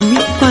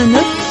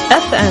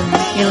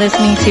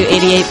listening to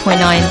 88.9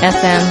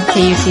 FM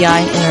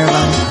KUCI in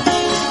Irvine.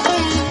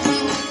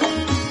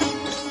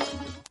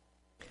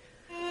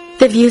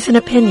 The views and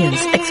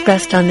opinions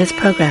expressed on this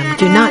program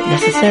do not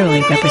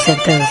necessarily represent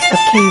those of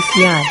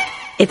KUCI,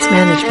 its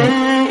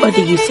management, or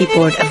the UC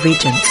Board of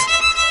Regents.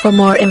 For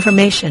more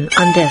information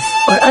on this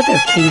or other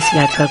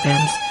KUCI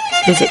programs,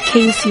 visit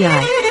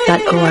kuci.org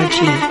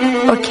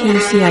or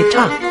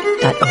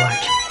kucitalk.org.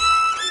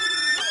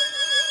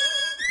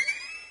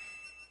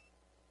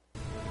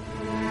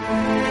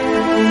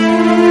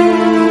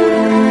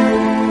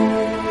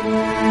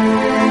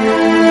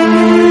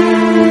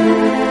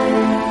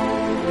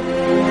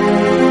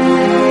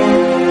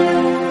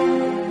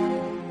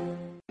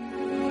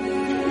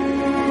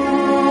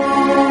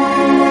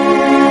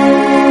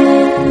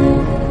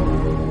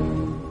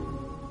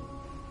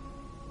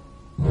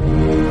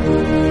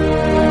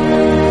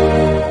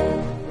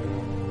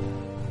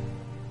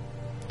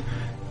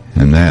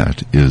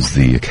 Is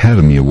the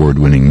Academy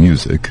Award-winning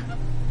music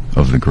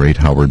of the great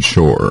Howard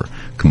Shore,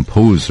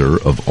 composer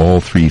of all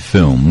three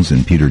films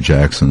in Peter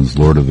Jackson's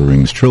Lord of the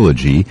Rings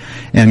trilogy,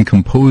 and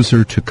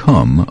composer to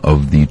come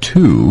of the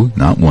two,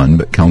 not one,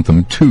 but count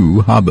them,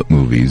 two Hobbit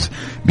movies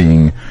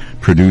being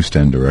produced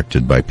and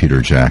directed by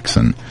Peter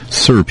Jackson,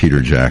 Sir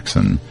Peter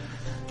Jackson,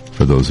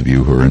 for those of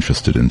you who are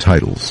interested in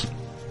titles.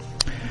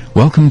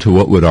 Welcome to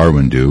What Would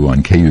Arwen Do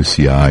on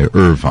KUCI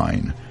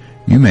Irvine.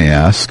 You may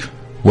ask,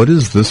 what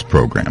is this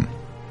program?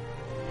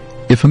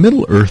 If a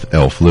Middle-earth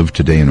elf lived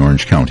today in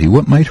Orange County,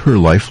 what might her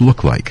life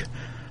look like?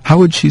 How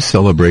would she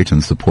celebrate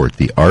and support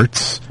the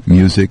arts,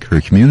 music, her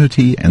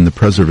community, and the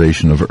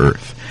preservation of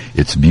Earth,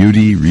 its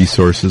beauty,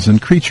 resources, and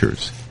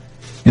creatures?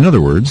 In other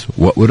words,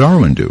 what would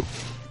Arwen do?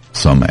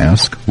 Some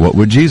ask, what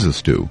would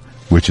Jesus do?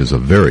 Which is a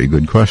very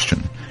good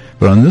question.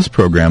 But on this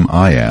program,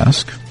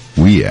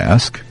 we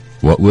ask,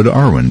 what would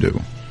Arwen do?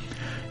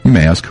 You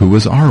may ask, who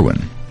was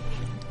Arwen?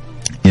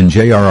 In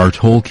J.R.R.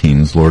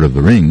 Tolkien's Lord of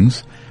the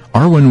Rings,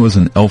 Arwen was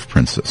an elf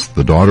princess,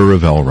 the daughter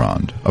of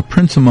Elrond, a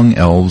prince among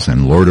elves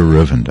and Lord of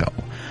Rivendell,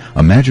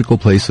 a magical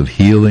place of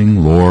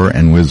healing, lore,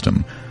 and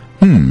wisdom.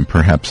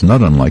 Perhaps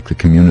not unlike the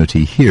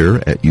community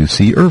here at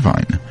UC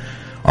Irvine.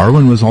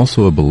 Arwen was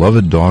also a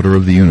beloved daughter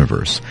of the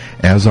universe,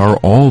 as are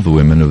all the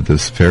women of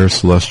this fair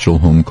celestial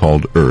home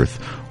called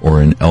Earth,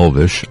 or in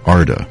Elvish,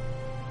 Arda.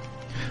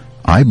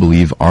 I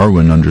believe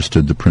Arwen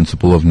understood the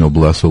principle of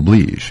noblesse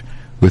oblige.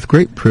 With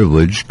great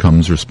privilege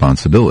comes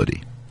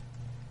responsibility.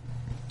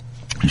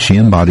 She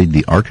embodied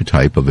the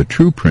archetype of a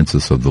true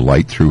princess of the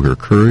light through her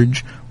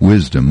courage,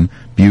 wisdom,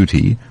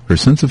 beauty, her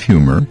sense of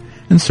humor,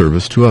 and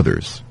service to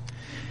others.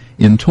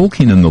 In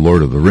Tolkien and the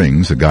Lord of the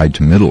Rings, A Guide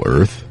to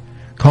Middle-earth,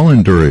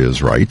 Colin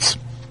Duriez writes,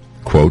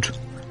 quote,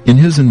 in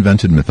his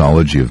invented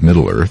mythology of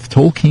Middle-earth,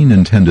 Tolkien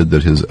intended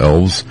that his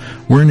elves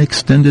were an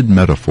extended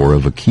metaphor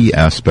of a key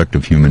aspect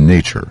of human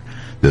nature.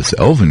 This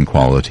elven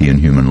quality in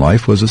human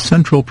life was a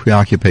central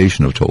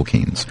preoccupation of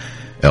Tolkien's.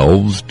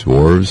 Elves,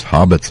 dwarves,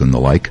 hobbits, and the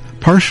like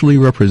partially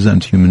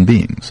represent human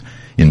beings.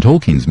 In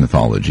Tolkien's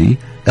mythology,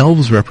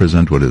 elves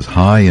represent what is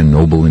high and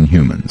noble in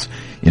humans.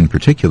 In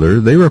particular,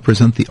 they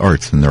represent the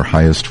arts in their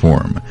highest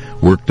form,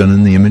 work done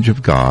in the image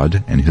of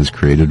God and his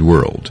created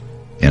world.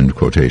 End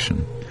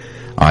quotation.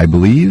 I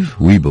believe,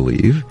 we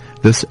believe,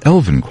 this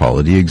elven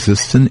quality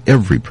exists in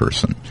every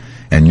person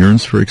and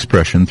yearns for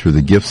expression through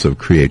the gifts of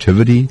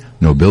creativity,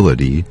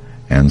 nobility,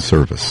 and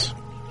service.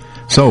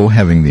 So,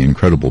 having the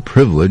incredible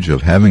privilege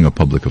of having a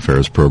public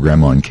affairs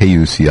program on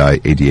KUCI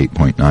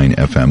 88.9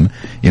 FM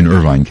in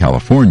Irvine,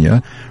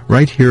 California,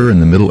 right here in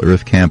the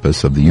Middle-earth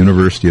campus of the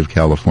University of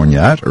California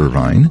at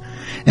Irvine,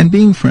 and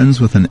being friends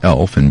with an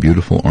elf in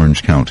beautiful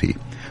Orange County,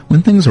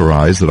 when things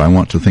arise that I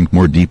want to think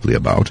more deeply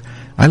about,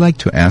 I like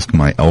to ask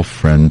my elf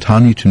friend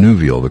Tani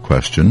Tanuvial the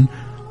question,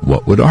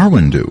 what would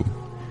Arwen do?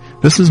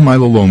 This is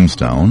Milo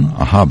Lomsdown,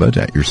 a hobbit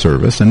at your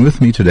service, and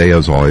with me today,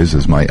 as always,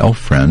 is my elf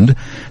friend,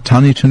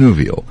 Tani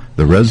Tanuvial,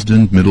 the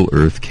resident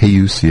Middle-earth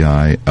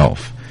KUCI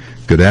elf.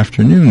 Good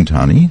afternoon,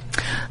 Tani.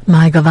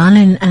 My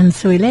Gavanin and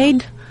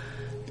Suilaid,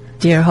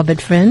 dear hobbit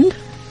friend,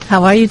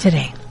 how are you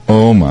today?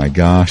 Oh my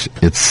gosh,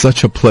 it's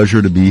such a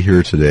pleasure to be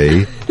here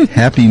today.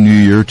 Happy New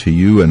Year to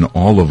you and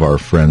all of our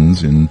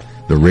friends in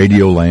the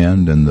radio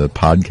land and the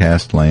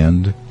podcast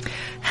land.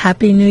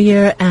 Happy New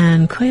Year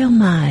and Koyo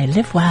Mai,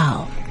 live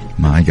well.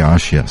 My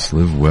gosh, yes,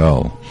 live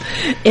well.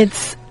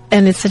 It's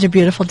such a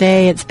beautiful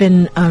day. It's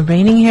been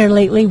raining here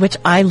lately, which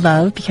I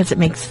love because it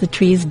makes the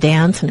trees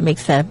dance and it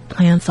makes the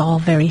plants all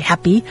very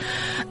happy.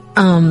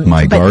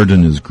 My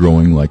garden is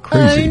growing like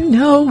crazy. I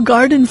know,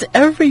 gardens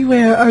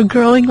everywhere are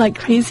growing like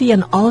crazy,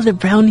 and all of the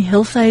brown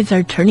hillsides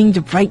are turning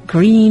to bright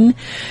green,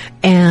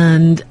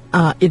 and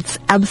it's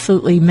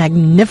absolutely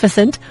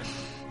magnificent.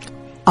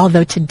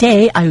 Although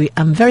today,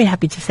 I'm very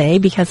happy to say,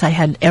 because I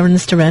had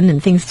errands to run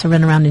and things to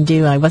run around and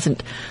do, I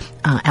wasn't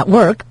at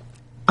work,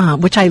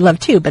 which I love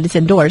too, but it's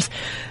indoors.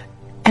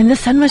 And the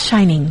sun was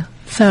shining,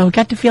 so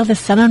got to feel the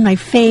sun on my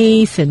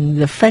face and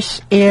the fresh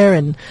air,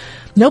 and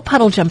no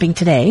puddle jumping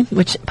today,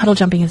 which puddle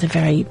jumping is a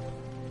very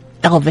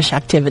elvish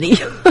activity.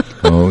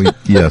 Oh,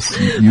 yes.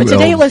 But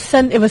today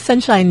it was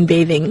sunshine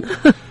bathing.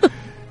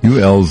 You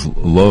elves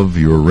love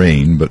your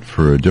rain, but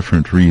for a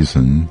different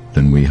reason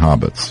than we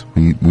hobbits.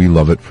 We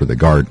love it for the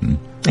garden.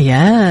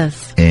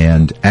 Yes.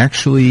 And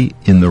actually,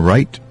 in the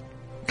right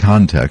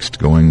context,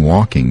 going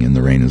walking in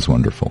the rain is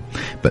wonderful.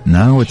 But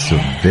now it's a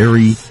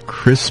very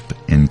crisp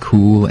and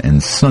cool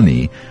and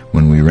sunny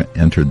when we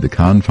entered the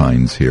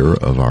confines here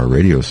of our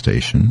radio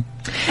station.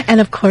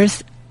 And of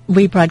course,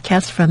 we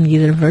broadcast from the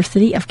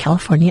University of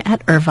California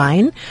at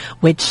Irvine,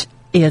 which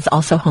is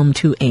also home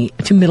to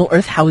Middle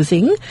Earth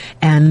Housing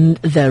and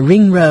the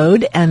Ring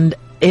Road, and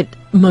it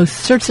most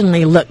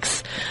certainly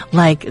looks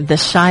like the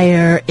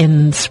Shire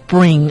in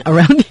spring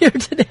around here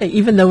today,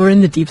 even though we're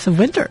in the deeps of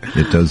winter.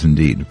 It does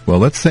indeed. Well,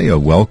 let's say a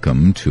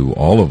welcome to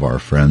all of our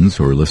friends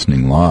who are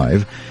listening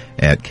live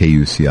at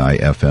KUCI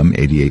FM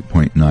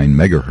 88.9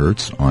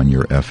 megahertz on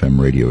your FM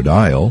radio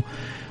dial.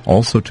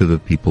 Also to the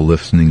people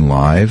listening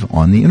live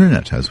on the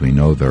Internet. As we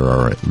know, there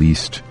are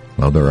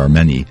there are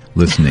many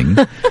listening.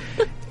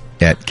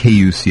 At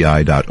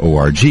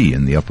kuci.org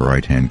in the upper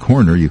right-hand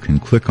corner, you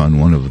can click on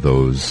one of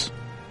those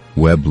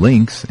web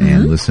links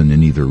and listen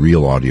in either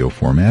real audio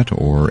format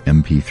or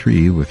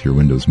MP3 with your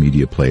Windows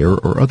Media Player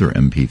or other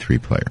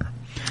MP3 player.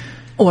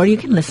 Or you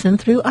can listen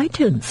through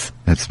iTunes.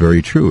 That's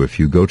very true. If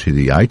you go to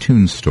the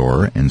iTunes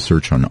store and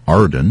search on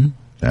Arden,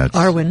 that's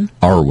Arwen,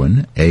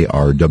 Arwen,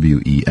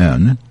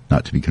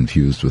 not to be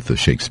confused with the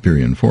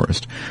Shakespearean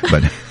forest,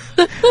 but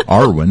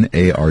Arwen,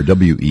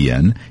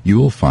 Arwen, you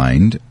will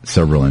find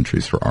several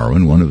entries for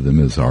Arwen. One of them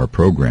is our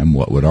program,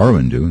 What Would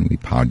Arwen Do? And we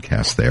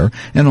podcast there.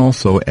 And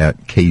also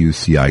at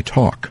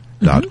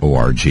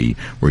KUCITalk.org,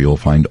 where you'll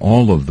find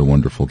all of the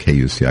wonderful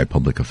KUCI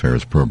Public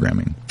Affairs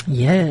programming.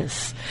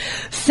 Yes.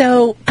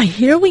 So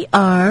here we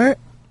are.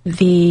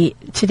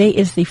 Today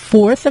is the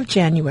 4th of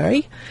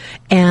January,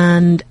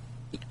 and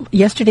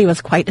yesterday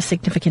was quite a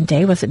significant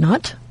day, was it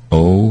not?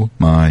 Oh,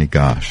 my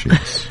gosh,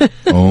 yes.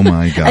 Oh,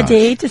 my gosh. A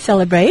day to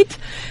celebrate.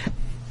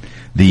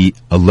 The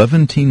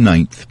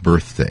 119th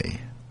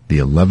birthday. The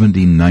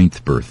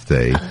 119th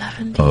birthday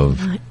of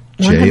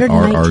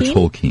J.R.R.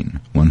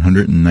 Tolkien.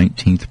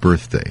 119th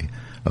birthday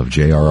of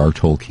J.R.R.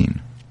 Tolkien.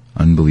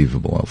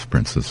 Unbelievable, Elf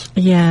Princess.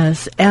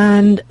 Yes,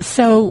 and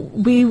so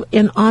we,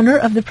 in honor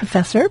of the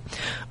professor,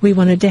 we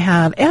wanted to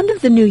have, and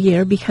of the New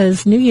Year,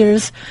 because New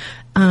Year's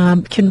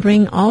can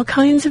bring all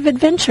kinds of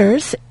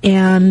adventures,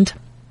 and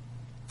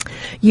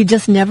you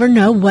just never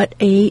know what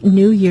a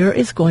new year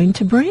is going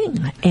to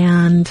bring.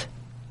 And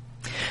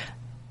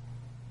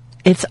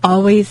it's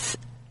always,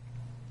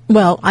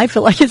 well, I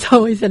feel like it's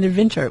always an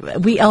adventure.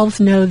 We elves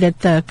know that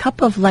the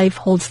cup of life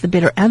holds the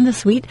bitter and the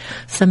sweet.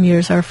 Some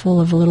years are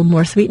full of a little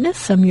more sweetness.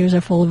 Some years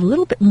are full of a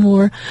little bit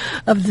more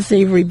of the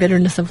savory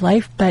bitterness of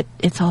life, but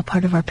it's all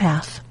part of our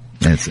path.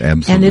 That's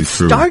absolutely and it's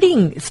true.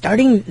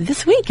 starting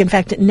this week. In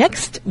fact,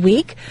 next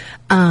week,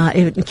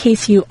 in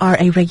case you are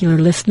a regular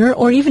listener,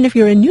 or even if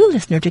you're a new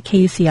listener to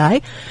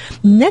KUCI,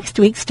 next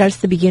week starts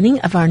the beginning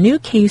of our new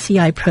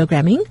KUCI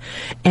programming.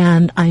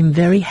 And I'm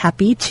very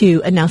happy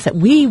to announce that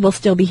we will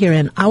still be here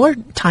in our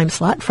time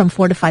slot from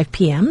 4 to 5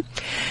 p.m.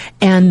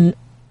 And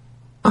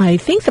I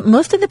think that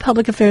most of the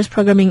public affairs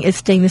programming is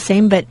staying the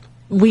same, but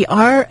we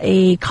are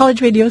a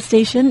college radio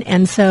station,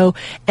 and so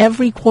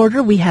every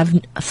quarter we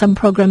have some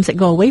programs that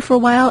go away for a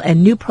while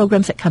and new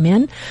programs that come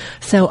in.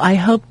 So I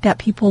hope that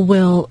people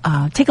will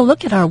take a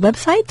look at our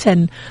website,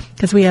 and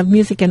because we have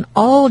music in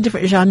all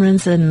different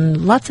genres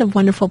and lots of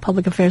wonderful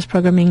public affairs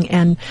programming.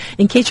 And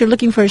in case you're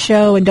looking for a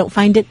show and don't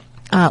find it,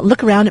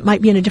 look around. It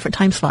might be in a different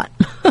time slot.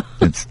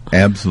 It's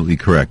absolutely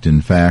correct.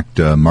 In fact,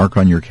 mark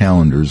on your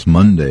calendars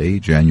Monday,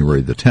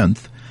 January the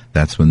 10th.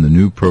 That's when the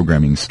new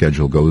programming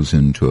schedule goes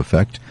into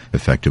effect,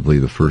 effectively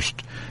the first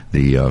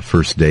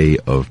day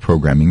of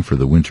programming for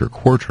the winter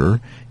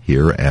quarter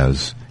here,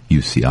 as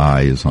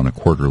UCI is on a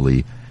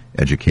quarterly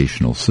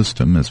educational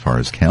system as far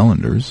as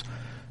calendars.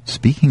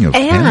 Speaking of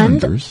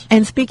calendars.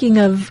 And speaking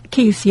of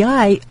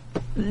KUCI,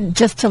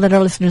 just to let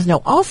our listeners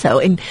know also,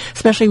 and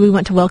especially we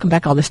want to welcome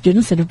back all the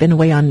students that have been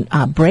away on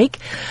break,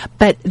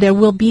 but there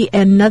will be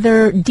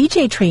another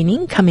DJ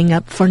training coming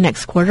up for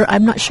next quarter.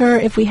 I'm not sure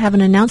if we have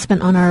an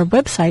announcement on our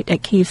website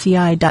at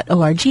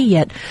kuci.org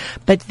yet,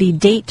 but the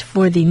date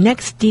for the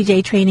next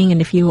DJ training,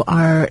 and if you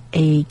are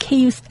a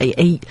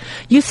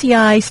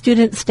UCI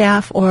student,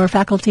 staff, or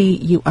faculty,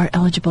 you are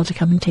eligible to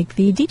come and take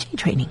the DJ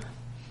training.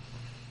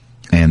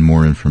 And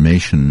more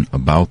information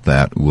about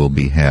that will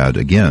be had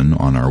again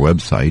on our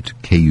website,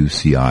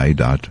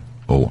 kuci.org.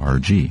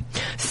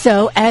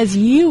 So, as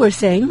you were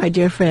saying, my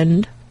dear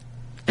friend,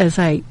 as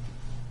I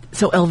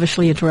so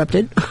elvishly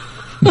interrupted.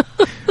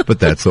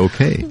 But that's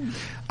okay.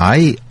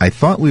 I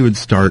thought we would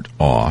start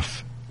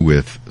off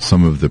with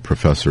some of the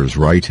professor's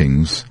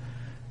writings,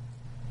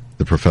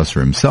 the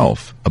professor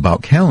himself,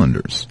 about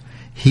calendars.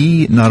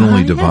 He not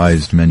only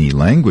devised many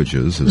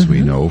languages, as we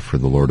know, for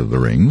The Lord of the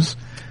Rings,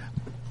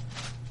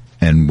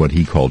 and what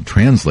he called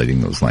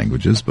translating those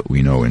languages, but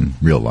we know in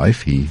real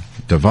life he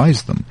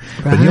devised them.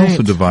 Right. But he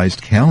also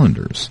devised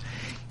calendars.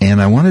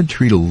 And I wanted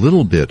to read a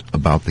little bit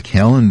about the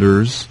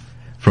calendars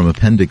from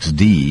Appendix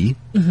D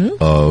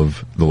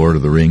of The Lord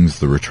of the Rings,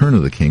 The Return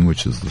of the King,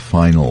 which is the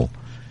final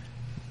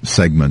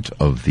segment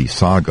of the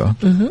saga,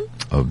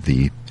 of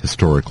the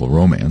historical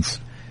romance,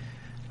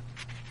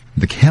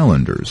 the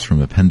calendars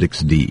from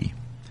Appendix D.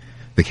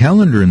 The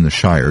calendar in the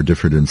Shire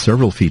differed in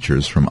several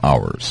features from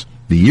ours.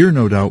 The year,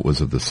 no doubt,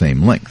 was of the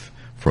same length,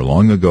 for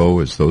long ago,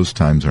 as those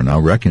times are now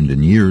reckoned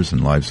in years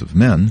and lives of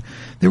men,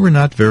 they were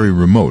not very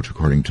remote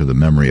according to the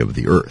memory of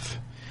the earth.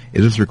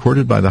 It is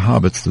recorded by the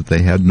hobbits that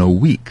they had no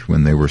week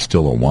when they were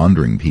still a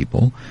wandering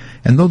people,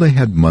 and though they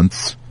had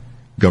months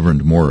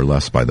governed more or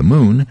less by the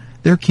moon,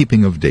 their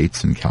keeping of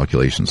dates and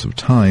calculations of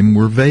time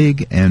were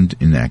vague and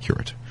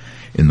inaccurate.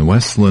 In the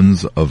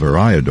Westlands of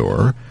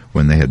Eriador,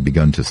 when they had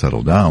begun to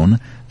settle down,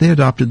 they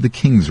adopted the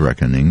king's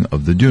reckoning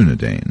of the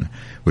Dunedain,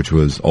 which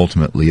was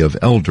ultimately of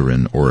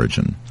Eldarin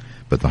origin.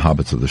 But the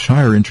hobbits of the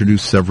Shire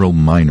introduced several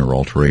minor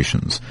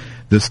alterations.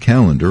 This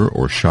calendar,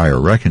 or Shire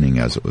reckoning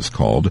as it was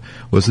called,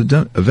 was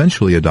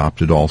eventually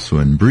adopted also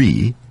in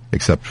Bree,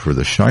 except for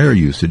the Shire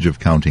usage of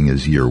counting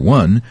as year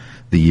 1,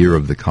 the year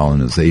of the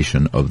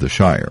colonization of the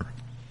Shire.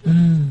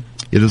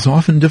 It is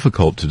often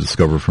difficult to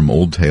discover from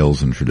old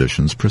tales and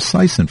traditions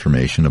precise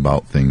information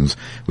about things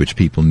which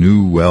people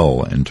knew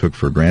well and took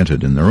for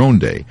granted in their own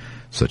day,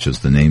 such as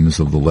the names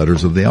of the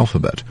letters of the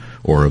alphabet,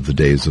 or of the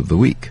days of the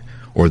week,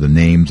 or the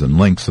names and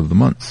lengths of the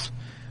months.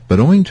 But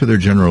owing to their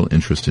general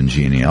interest in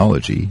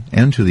genealogy,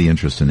 and to the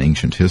interest in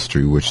ancient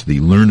history which the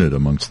learned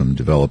amongst them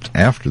developed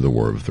after the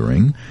War of the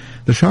Ring,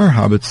 the Shire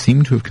hobbits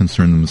seem to have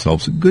concerned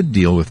themselves a good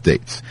deal with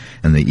dates,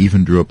 and they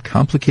even drew up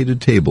complicated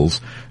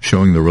tables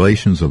showing the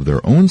relations of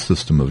their own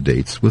system of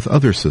dates with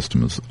other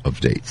systems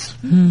of dates.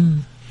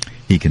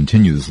 He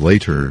continues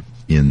later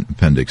in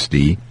Appendix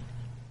D,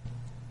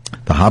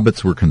 the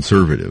hobbits were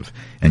conservative,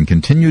 and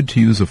continued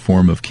to use a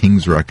form of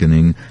king's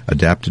reckoning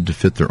adapted to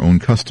fit their own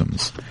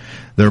customs.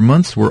 Their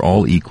months were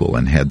all equal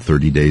and had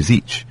 30 days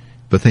each,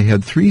 but they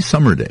had 3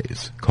 summer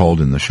days,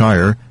 called in the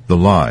Shire the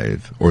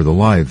Lithe, or the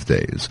Lithe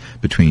days,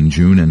 between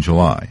June and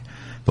July.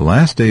 The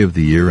last day of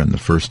the year and the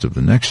first of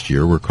the next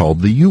year were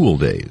called the Yule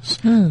days.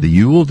 The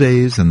Yule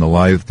days and the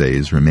Lithe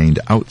days remained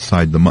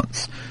outside the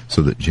months,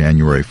 so that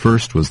January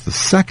 1st was the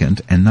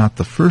second and not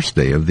the first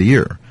day of the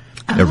year.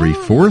 Every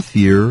 4th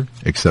year,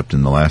 except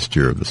in the last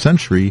year of the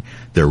century,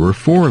 there were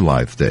 4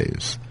 Lithe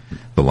days.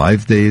 The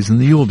Lithe days and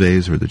the Yule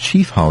days are the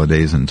chief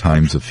holidays and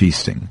times of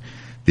feasting.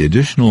 The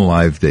additional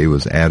Lithe day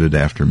was added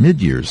after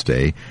Mid-Year's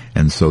Day,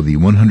 and so the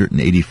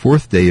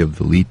 184th day of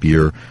the leap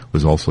year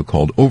was also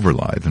called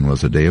Overlithe and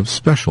was a day of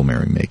special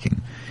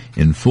merrymaking.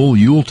 In full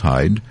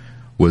Yuletide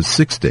was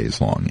 6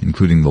 days long,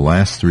 including the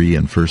last 3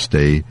 and first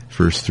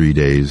 3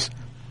 days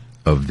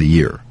of the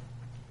year.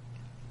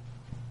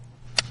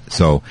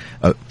 So,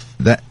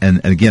 that,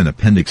 and again,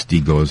 Appendix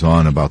D goes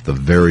on about the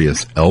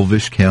various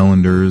elvish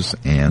calendars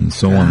and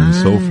so on and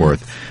so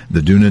forth. The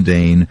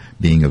Dunedain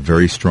being a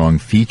very strong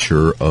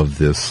feature of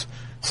this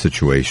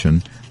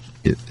situation.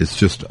 It's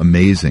just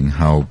amazing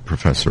how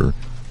Professor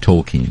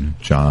Tolkien,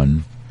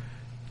 John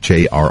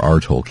J.R.R.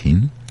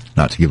 Tolkien,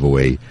 not to give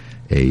away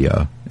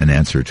an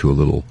answer to a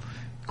little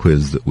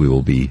quiz that we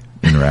will be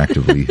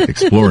interactively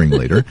exploring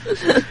later,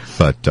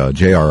 but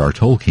J.R.R.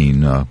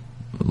 Tolkien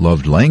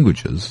loved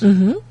languages.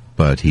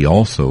 But he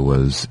also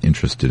was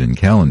interested in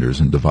calendars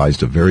and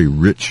devised a very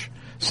rich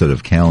set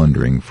of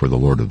calendaring for the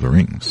Lord of the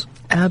Rings.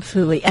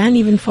 Absolutely. And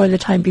even for the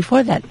time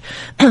before that,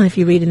 if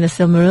you read in the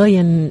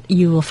Silmarillion,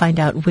 you will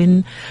find out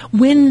when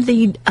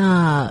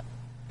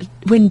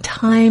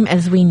time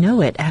as we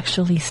know it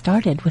actually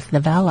started with the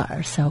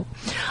Valar. So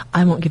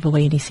I won't give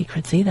away any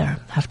secrets either.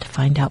 Have to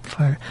find out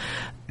for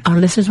our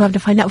listeners will have to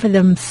find out for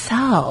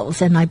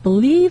themselves. And I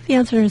believe the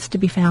answer is to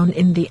be found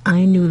in the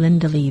Ainu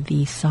Lindali,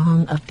 the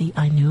Song of the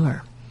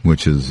Ainur,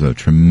 which is a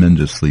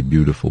tremendously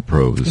beautiful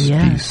prose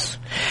piece.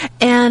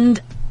 And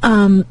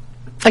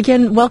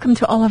again, welcome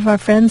to all of our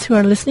friends who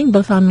are listening,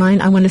 both online.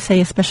 I want to say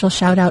a special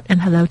shout out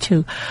and hello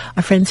to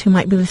our friends who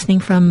might be listening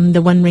from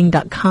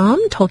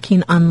theonering.com,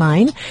 Tolkien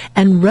Online,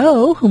 and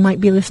Ro, who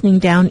might be listening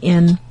down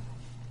in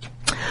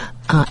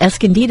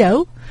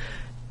Escondido.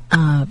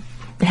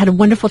 Had a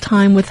wonderful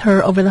time with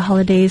her over the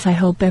holidays. I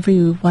hope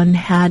everyone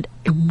had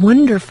a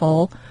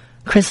wonderful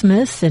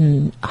Christmas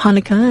and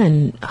Hanukkah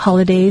and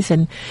holidays.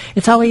 And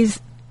it's I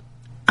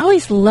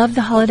always love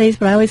the holidays,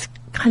 but I always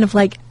kind of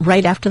like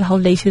right after the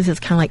holidays, it's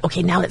kind of like,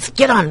 okay, now let's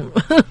get on.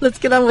 Let's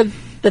get on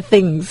with the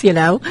things, you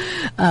know,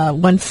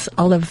 once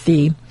all of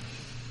the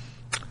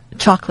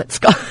chocolate's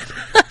gone.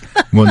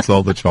 Once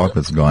all the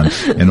chocolate's gone.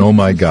 And oh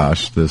my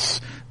gosh, this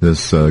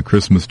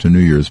Christmas to New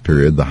Year's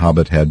period, The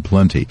Hobbit had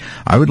plenty.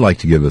 I would like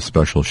to give a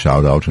special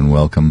shout out and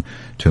welcome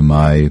to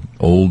my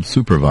old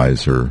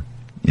supervisor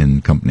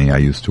in company I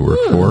used to work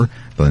for,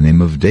 by the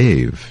name of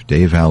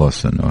Dave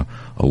Allison,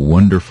 a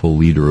wonderful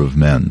leader of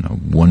men, a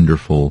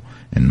wonderful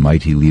and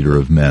mighty leader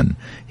of men.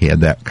 He had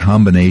that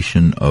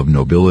combination of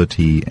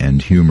nobility and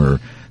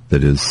humor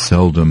that is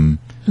seldom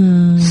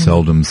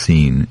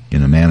seen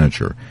in a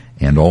manager,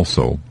 and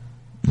also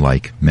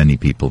like many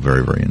people,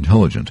 very, very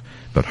intelligent,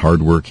 but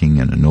hardworking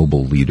and a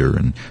noble leader.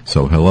 And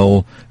so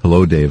hello,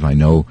 Dave. I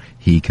know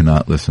he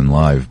cannot listen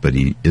live, but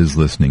he is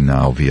listening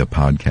now via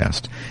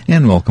podcast.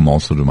 And welcome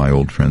also to my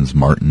old friends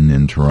Martin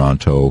in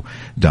Toronto,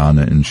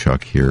 Donna and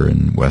Chuck here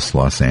in West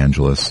Los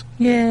Angeles.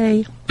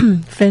 Yay.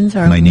 Friends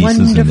are my nieces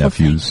wonderful and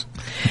nephews.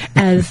 thing.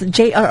 As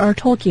J.R.R.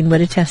 Tolkien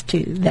would attest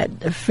to,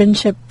 that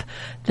friendship,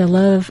 the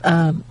love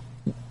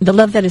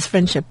that is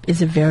friendship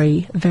is a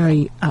very,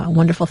 very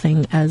wonderful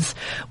thing, as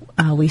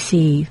we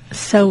see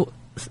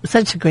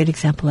such a great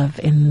example of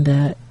in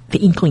the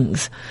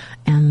Inklings.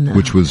 And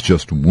which was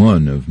just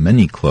one of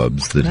many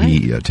clubs that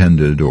he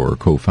attended or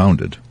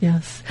co-founded.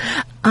 Yes.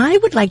 I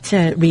would like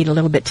to read a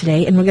little bit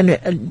today, and we're going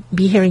to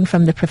be hearing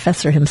from the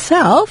professor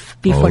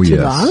himself before too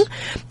long.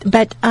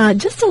 But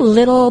just a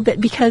little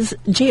bit, because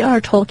J.R.R.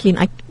 Tolkien,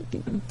 I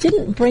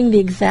didn't bring the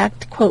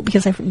exact quote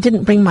because I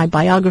didn't bring my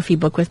biography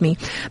book with me,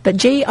 but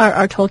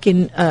J.R.R.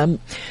 Tolkien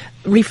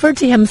referred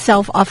to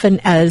himself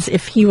often as,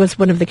 if he was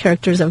one of the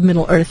characters of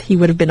Middle-earth, he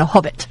would have been a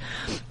hobbit.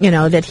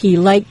 That he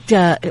liked,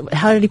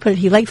 how did he put it?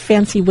 He liked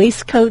fancy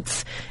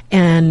waistcoats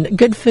and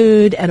good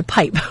food and a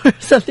pipe, or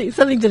something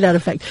to that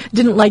effect.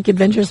 Didn't like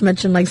adventures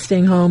much and liked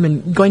staying home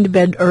and going to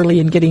bed early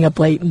and getting up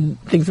late and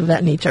things of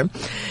that nature.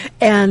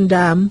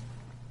 And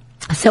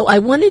so I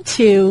wanted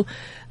to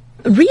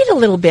read a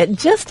little bit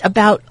just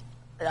about,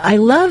 I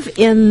love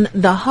in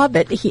The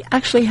Hobbit, he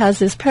actually has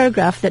this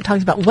paragraph that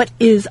talks about what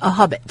is a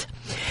hobbit.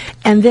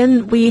 And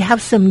then we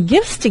have some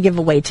gifts to give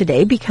away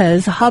today,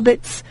 because the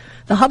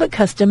Hobbit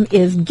custom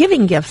is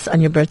giving gifts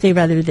on your birthday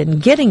rather than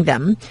getting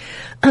them.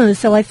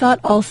 So I thought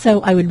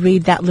also I would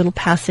read that little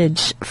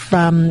passage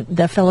from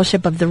the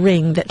Fellowship of the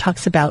Ring that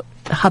talks about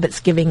the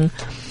hobbits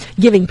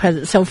giving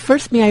presents. So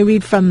first, may I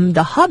read from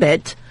The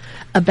Hobbit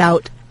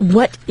about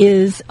what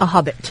is a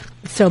hobbit.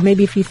 So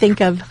maybe if you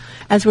think of,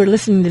 as we're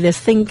listening to this,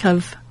 think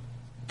of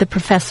the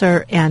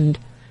professor and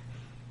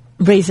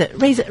raise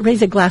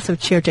a glass of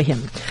cheer to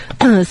him.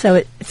 So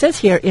it says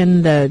here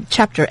in the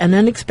chapter, An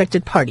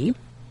Unexpected Party.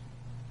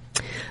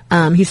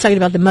 He's talking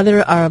about the mother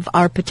of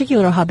our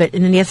particular hobbit,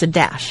 and then he has a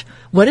dash.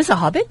 What is a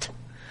hobbit?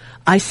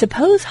 I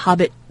suppose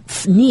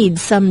hobbits need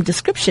some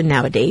description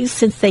nowadays,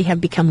 since they have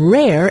become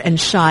rare and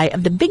shy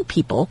of the big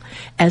people,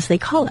 as they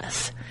call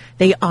us.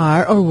 They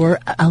are, or were,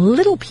 a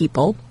little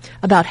people,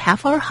 about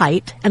half our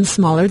height and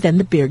smaller than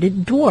the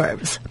bearded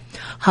dwarves.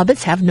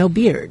 Hobbits have no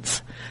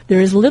beards.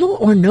 There is little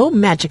or no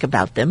magic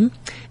about them,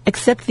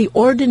 except the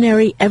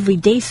ordinary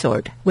everyday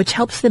sort, which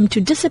helps them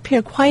to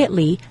disappear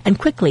quietly and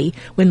quickly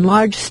when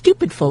large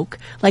stupid folk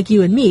like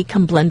you and me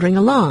come blundering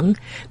along,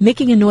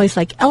 making a noise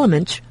like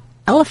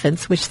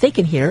elephants which they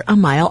can hear a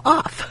mile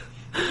off.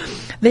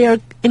 They are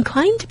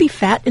inclined to be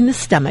fat in the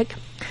stomach.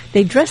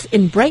 They dress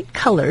in bright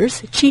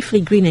colors,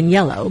 chiefly green and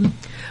yellow,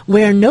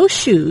 wear no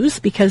shoes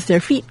because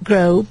their feet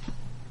grow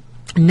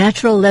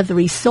natural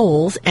leathery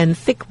soles and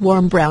thick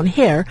warm brown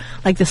hair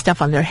like the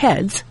stuff on their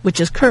heads, which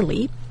is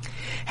curly,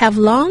 have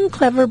long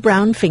clever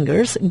brown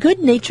fingers,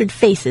 good-natured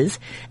faces,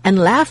 and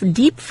laugh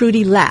deep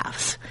fruity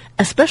laughs,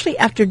 especially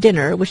after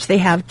dinner, which they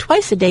have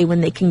twice a day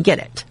when they can get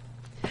it.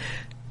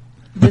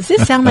 Does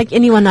this sound like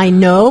anyone I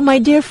know, my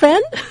dear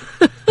friend?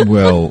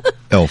 Well,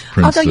 Elf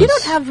Princess. Although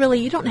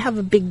you don't have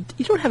a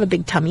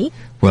big tummy.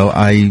 Well,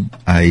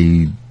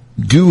 I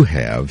do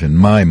have, in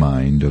my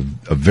mind,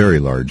 a very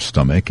large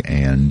stomach,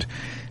 and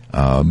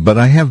but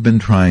I have been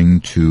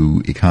trying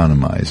to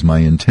economize. My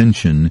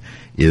intention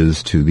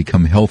is to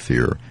become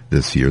healthier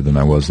this year than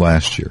I was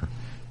last year.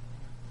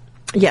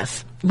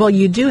 Yes. Well,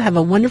 you do have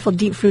a wonderful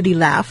deep fruity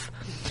laugh.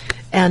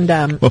 And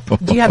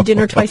do you have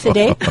dinner twice a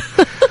day?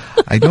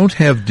 I don't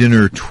have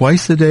dinner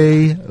twice a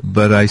day,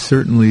 but I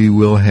certainly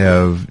will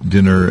have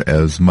dinner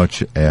as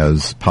much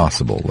as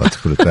possible. Let's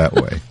put it that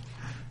way.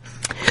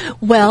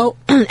 Well,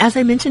 as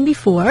I mentioned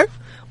before,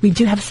 we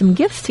do have some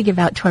gifts to give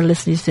out to our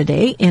listeners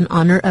today in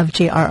honor of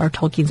J.R.R.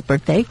 Tolkien's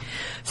birthday.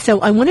 So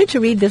I wanted to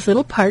read this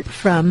little part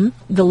from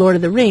The Lord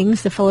of the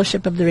Rings, the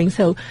Fellowship of the Ring.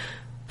 So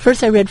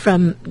first I read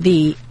from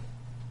the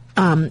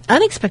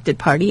Unexpected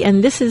Party,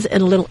 and this is a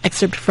little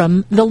excerpt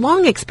from The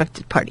Long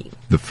Expected Party.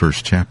 The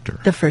first chapter.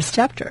 The first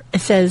chapter. It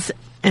says,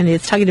 and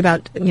it's talking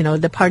about,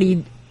 the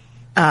party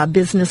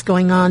business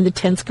going on, the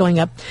tents going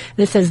up. And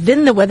it says,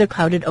 then the weather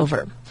clouded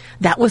over.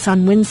 That was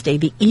on Wednesday,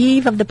 the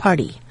eve of the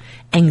party.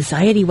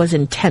 Anxiety was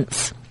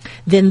intense.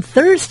 Then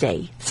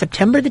Thursday,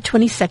 September the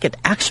 22nd,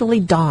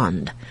 actually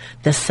dawned.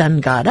 The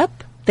sun got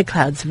up, the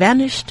clouds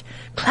vanished,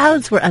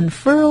 clouds were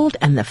unfurled,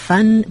 and the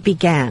fun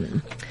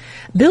began.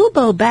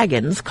 Bilbo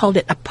Baggins called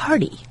it a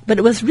party, but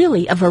it was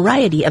really a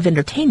variety of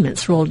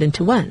entertainments rolled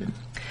into one.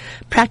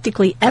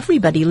 Practically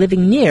everybody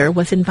living near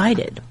was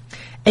invited.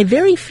 A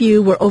very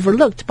few were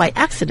overlooked by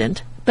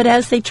accident, but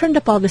as they turned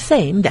up all the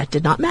same, that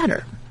did not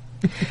matter.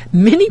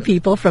 Many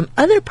people from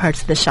other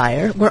parts of the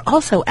Shire were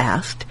also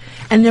asked,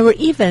 and there were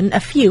even a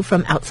few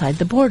from outside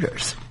the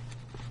borders.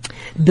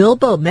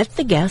 Bilbo met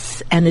the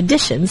guests and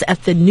additions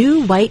at the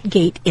new White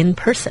Gate in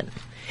person.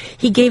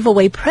 He gave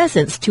away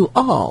presents to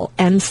all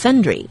and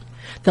sundry.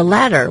 The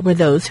latter were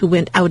those who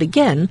went out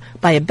again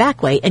by a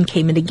back way and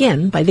came in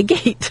again by the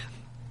gate.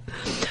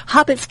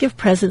 Hobbits give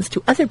presents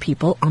to other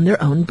people on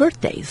their own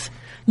birthdays.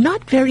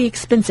 Not very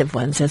expensive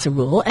ones as a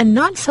rule, and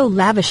not so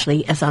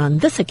lavishly as on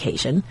this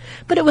occasion,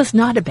 but it was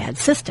not a bad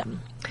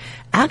system.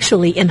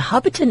 Actually, in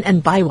Hobbiton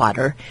and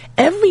Bywater,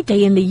 every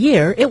day in the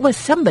year it was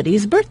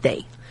somebody's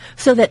birthday,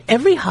 so that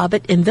every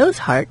hobbit in those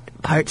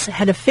parts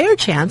had a fair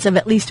chance of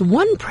at least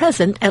one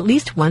present at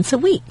least once a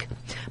week.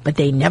 But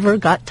they never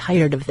got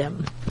tired of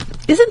them.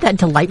 Isn't that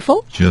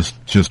delightful?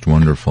 Just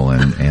wonderful,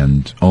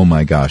 and oh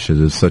my gosh, it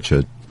is such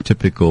a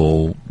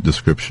typical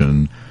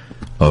description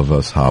of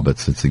us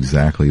hobbits. It's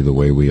exactly the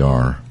way we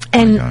are.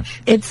 And my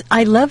gosh.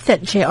 I love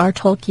that J.R.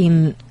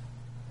 Tolkien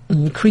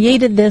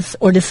created this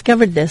or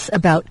discovered this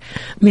about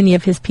many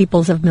of his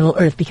peoples of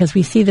Middle-earth, because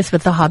we see this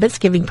with the hobbits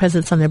giving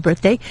presents on their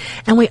birthday,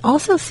 and we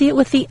also see it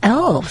with the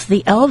elves.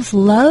 The elves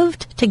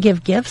loved to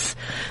give gifts.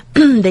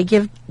 They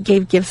gave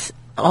gifts,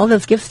 all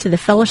those gifts, to the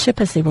fellowship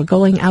as they were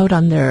going out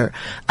on their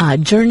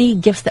journey,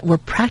 gifts that were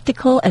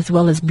practical as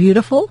well as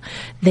beautiful.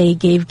 They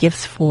gave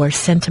gifts for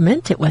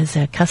sentiment. It was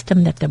a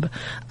custom that the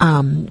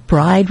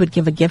bride would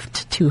give a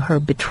gift to her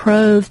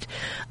betrothed.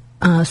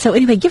 So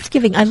anyway, gift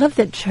giving. I love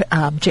that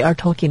J.R.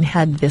 Tolkien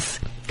had this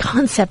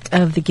concept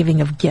of the giving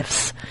of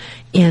gifts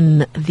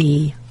in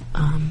the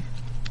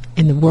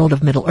world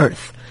of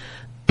Middle-earth.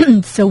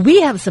 So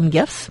we have some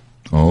gifts.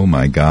 Oh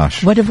my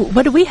gosh! What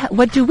do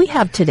we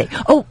have today?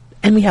 Oh,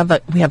 and we have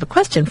a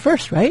question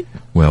first, right?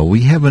 Well,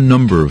 we have a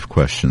number of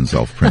questions,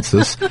 Elf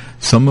Princess.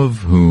 some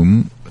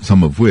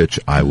of which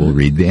I will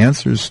read the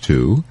answers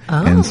to,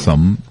 and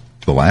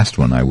the last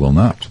one I will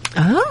not.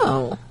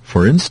 Oh.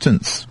 For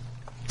instance.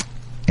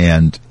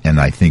 And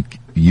I think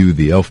you,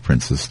 the Elf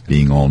Princess,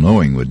 being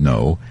all-knowing, would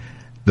know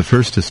the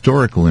first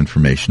historical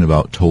information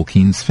about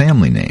Tolkien's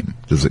family name.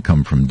 Does it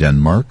come from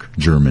Denmark,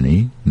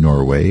 Germany,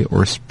 Norway,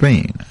 or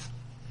Spain?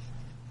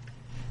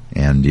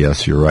 And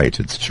yes, you're right,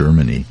 it's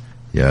Germany.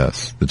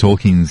 Yes, the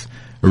Tolkiens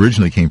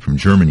originally came from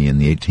Germany in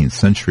the 18th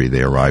century.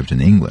 They arrived in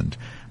England,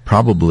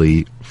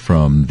 probably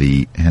from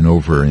the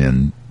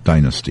Hanoverian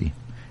dynasty,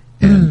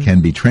 and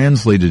can be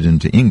translated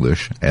into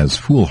English as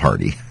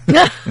foolhardy.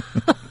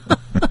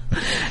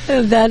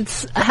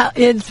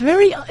 It's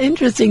very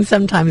interesting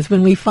sometimes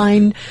when we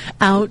find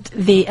out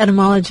the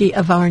etymology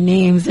of our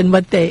names and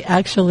what they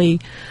actually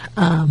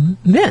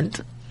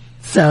meant.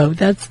 So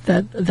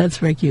that's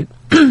very cute.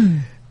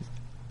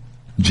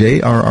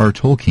 J.R.R.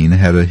 Tolkien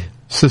had a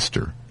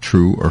sister.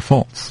 True or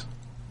false?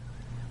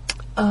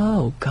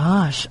 Oh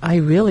gosh, I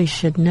really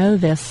should know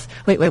this.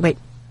 Wait.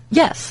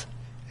 Yes.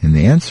 And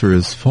the answer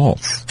is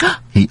false.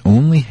 He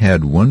only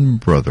had one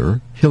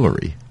brother,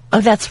 Hilary. Oh,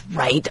 that's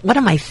right. What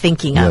am I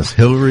thinking of? Yes,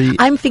 Hilary.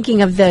 I'm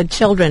thinking of the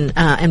children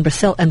and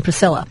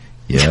Priscilla.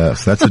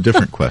 Yes, that's a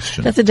different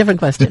question. That's a different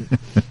question.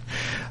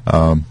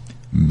 Bogma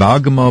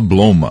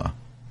Bloma,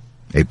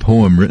 a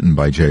poem written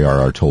by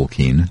J.R.R.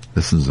 Tolkien.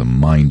 This is a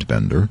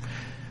mind-bender.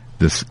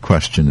 This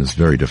question is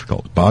very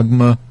difficult.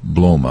 Bogma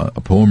Bloma,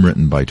 a poem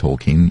written by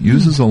Tolkien,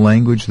 uses a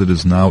language that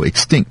is now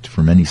extinct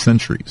for many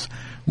centuries.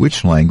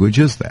 Which language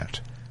is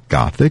that?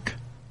 Gothic,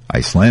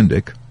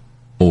 Icelandic,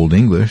 Old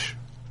English,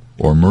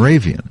 or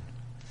Moravian?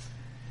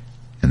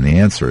 And the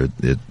answer,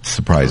 it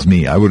surprised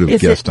me. I would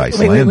have guessed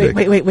Icelandic.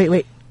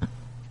 Wait.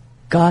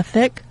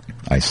 Gothic?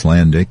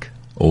 Icelandic,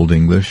 Old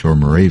English, or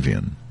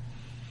Moravian.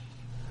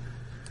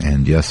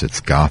 And yes, it's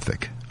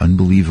Gothic.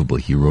 Unbelievable.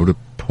 He wrote a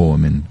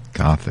poem in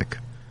Gothic.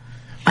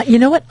 You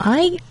know what?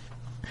 I'm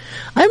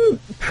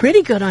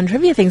pretty good on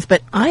trivia things,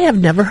 but I have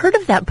never heard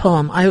of that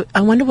poem.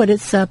 I wonder what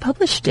it's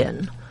published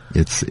in.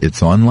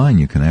 It's online.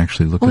 You can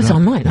actually look it up. Oh, it's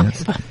online.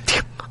 Yes.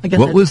 Okay.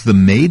 What was the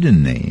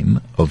maiden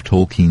name of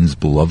Tolkien's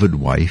beloved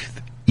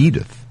wife,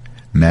 Edith?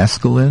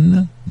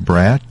 Masculine,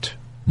 Brat,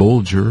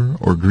 Bolger,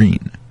 or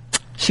Green?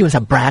 She was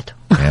a brat.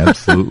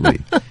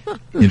 Absolutely.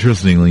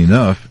 Interestingly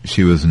enough,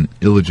 she was an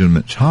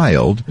illegitimate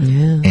child,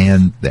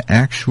 and the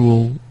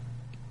actual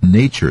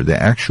nature,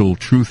 the actual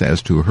truth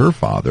as to her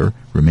father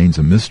remains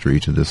a mystery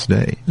to this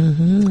day.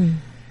 Mm-hmm.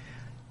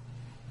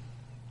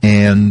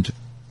 And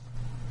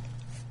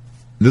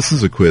this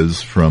is a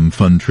quiz from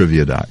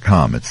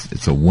funtrivia.com.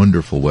 It's a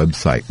wonderful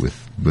website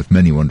with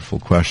many wonderful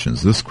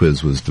questions. This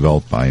quiz was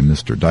developed by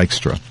Mr.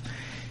 Dykstra.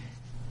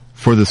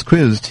 For this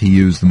quiz, he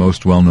used the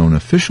most well-known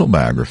official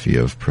biography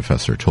of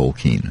Professor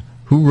Tolkien.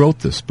 Who wrote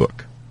this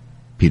book?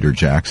 Peter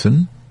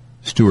Jackson,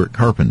 Stuart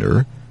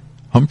Carpenter,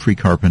 Humphrey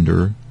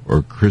Carpenter,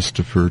 or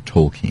Christopher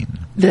Tolkien?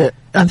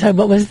 I'm sorry,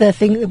 what was the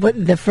thing?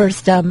 The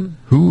first?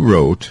 Who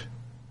wrote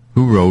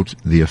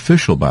the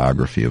official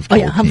biography of Tolkien? Oh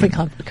yeah, Humphrey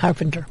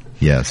Carpenter.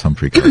 Yes,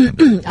 Humphrey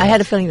Carpenter. I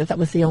had a feeling that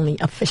was the only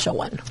official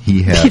one.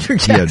 He had Peter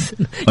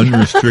Jackson. He had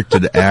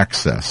unrestricted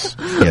access.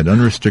 He had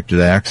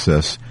unrestricted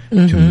access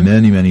to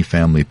many, many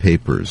family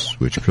papers,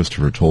 which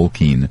Christopher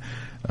Tolkien,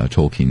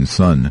 Tolkien's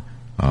son,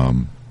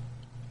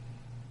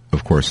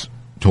 of course,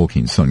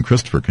 Tolkien's son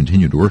Christopher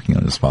continued working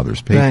on his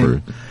father's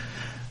paper. Right.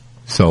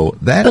 So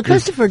that But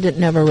Christopher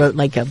never wrote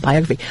like a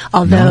biography.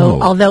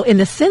 Although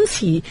in a sense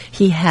he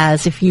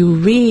has, if you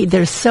read,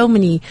 there's so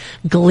many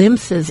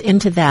glimpses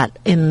into that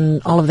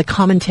in all of the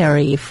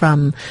commentary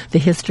from the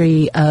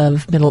history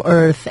of Middle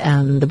Earth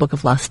and the Book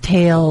of Lost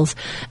Tales.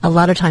 A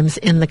lot of times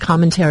in the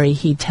commentary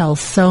he tells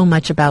so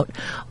much about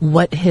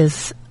what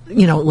his,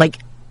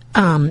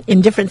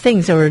 in different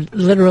things there were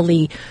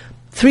literally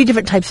 3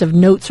 different types of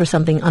notes or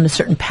something on a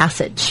certain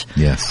passage.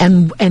 Yes.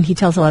 And he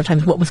tells a lot of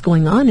times what was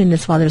going on in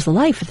his father's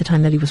life at the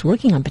time that he was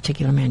working on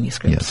particular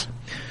manuscripts. Yes.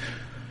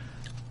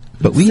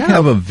 But we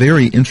have a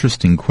very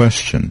interesting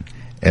question.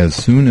 As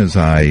soon as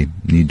I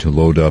need to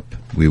load up,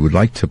 we would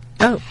like to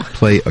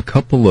play a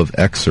couple of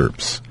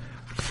excerpts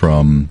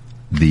from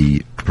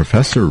the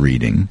professor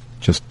reading,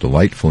 just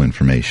delightful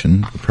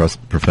information, the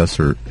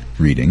professor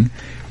reading.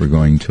 We're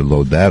going to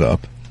load that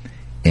up.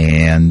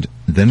 And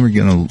then we're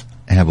going to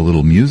have a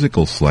little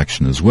musical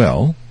selection as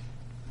well.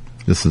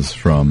 This is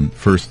from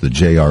first the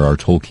J.R.R.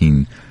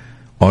 Tolkien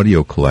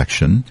audio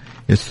collection.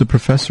 It's the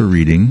professor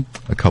reading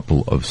a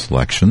couple of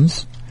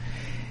selections,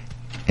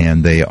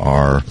 and they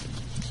are,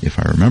 if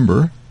I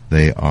remember,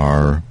 you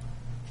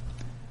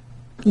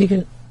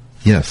can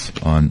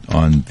on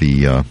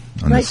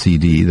the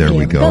CD. There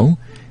we go.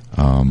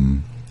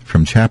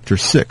 From chapter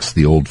 6,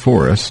 The Old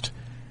Forest.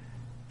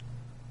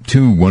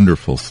 2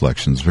 wonderful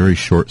selections, very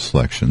short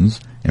selections.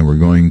 And we're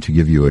going to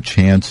give you a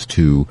chance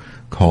to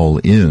call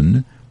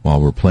in while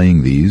we're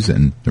playing these,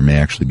 and there may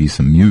actually be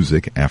some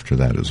music after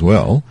that as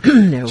well.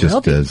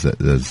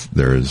 As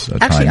there is a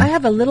Actually, time. I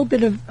have a little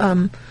bit of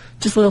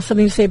just a little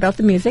something to say about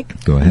the music.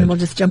 Go ahead. And we'll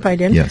just jump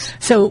right in. Yes.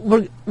 So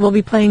we'll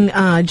be playing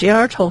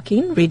J.R.R.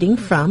 Tolkien reading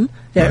from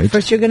there. Right.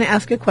 First, you're going to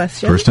ask a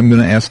question. First, I'm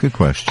going to ask a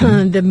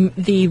question.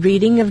 The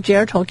reading of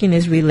J.R.R. Tolkien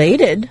is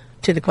related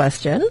to the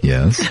question.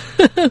 Yes.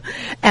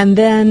 And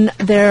then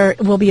there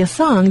will be a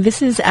song.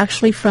 This is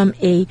actually from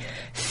a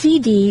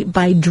CD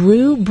by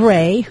Drew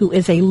Bray, who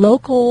is a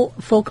local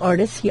folk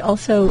artist. He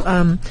also,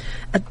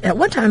 at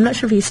one time, I'm not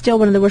sure if he's still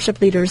one of the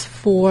worship leaders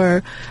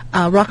for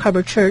Rock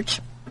Harbor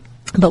Church,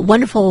 but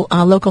wonderful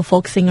local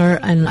folk singer,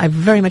 and I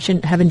very much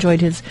have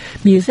enjoyed his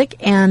music.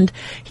 And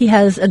he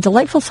has a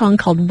delightful song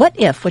called What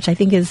If, which I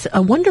think is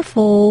a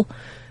wonderful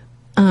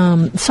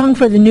song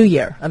for the new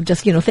year, of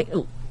just,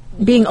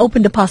 being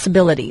open to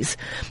possibilities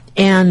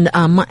and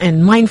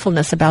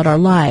mindfulness about our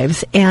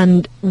lives.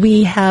 And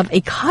we have a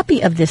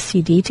copy of this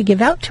CD to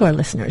give out to our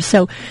listeners.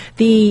 So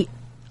the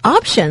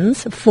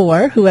options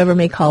for whoever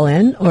may call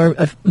in, or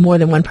if more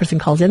than one person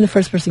calls in, the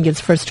first person gets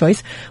first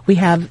choice. We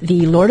have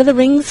the Lord of the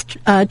Rings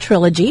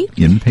trilogy.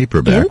 In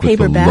paperback. With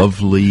the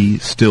lovely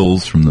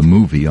stills from the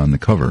movie on the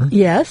cover.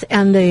 Yes,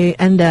 and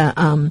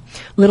the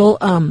little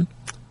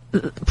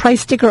price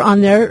sticker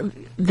on there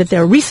that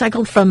they're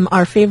recycled from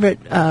our favorite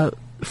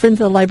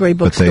Friends of the Library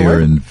bookstore. But they are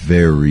in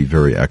very,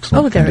 very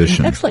excellent condition. Oh, they're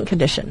in excellent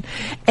condition.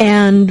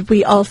 And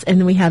we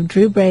have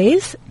Drew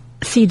Bray's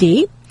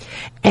CD,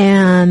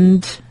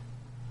 and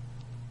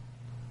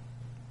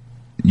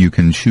you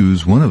can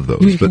choose one of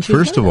those. But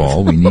first of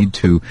all, we need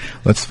to,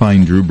 let's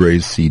find Drew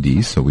Bray's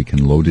CD so we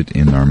can load it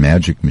in our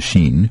magic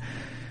machine.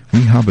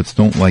 We hobbits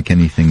don't like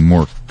anything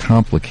more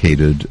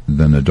complicated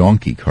than a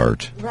donkey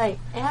cart. Right.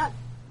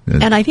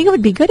 And I think it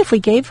would be good if we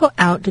gave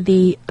out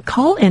the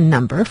call-in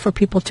number for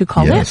people to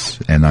call in. Yes,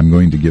 and I'm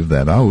going to give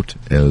that out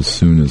as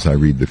soon as I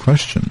read the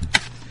question.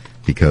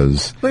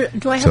 Because...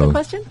 Do I have the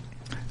question?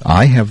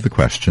 I have the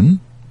question.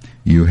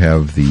 You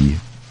have the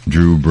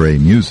Drew Bray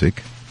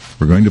music.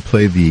 We're going to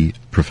play the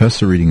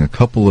professor reading a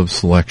couple of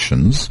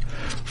selections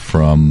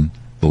from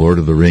The Lord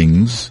of the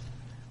Rings,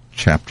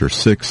 Chapter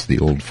 6, The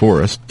Old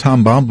Forest.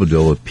 Tom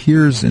Bombadil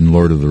appears in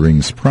Lord of the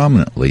Rings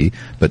prominently,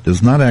 but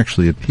does not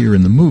actually appear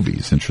in the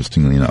movies,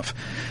 interestingly enough.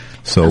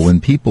 So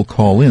when people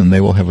call in, they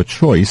will have a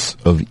choice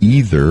of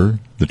either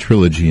the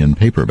trilogy in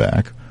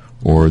paperback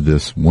or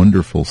this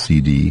wonderful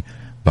CD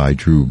by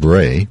Drew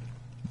Bray.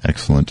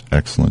 Excellent,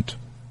 excellent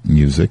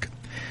music.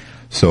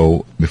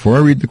 So before I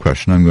read the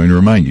question, I'm going to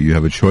remind you, you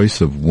have a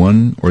choice of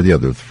one or the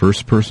other. The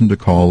first person to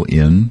call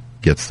in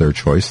gets their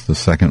choice. The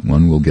second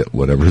one will get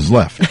whatever is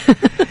left.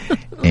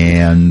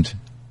 And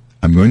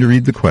I'm going to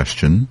read the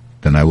question,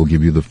 then I will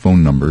give you the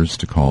phone numbers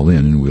to call in,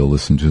 and we'll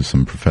listen to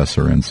some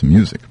professor and some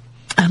music.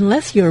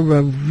 Unless you're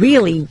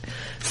really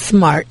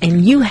smart,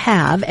 and you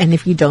have, and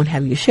if you don't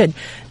have, you should,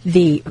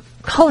 the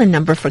call-in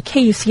number for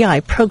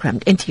KUCI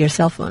programmed into your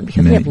cell phone,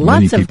 because we have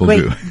lots of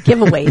great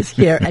giveaways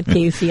here at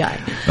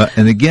KUCI.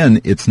 And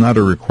again, it's not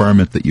a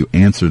requirement that you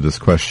answer this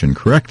question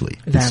correctly.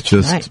 It's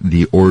just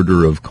the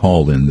order of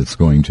call-in that's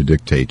going to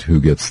dictate who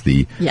gets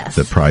the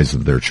prize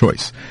of their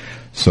choice.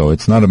 So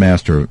it's not a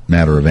matter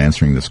of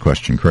answering this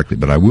question correctly,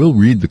 but I will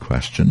read the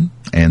question,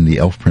 and the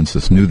Elf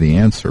Princess knew the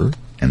answer,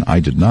 and I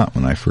did not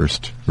when I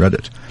first read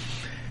it.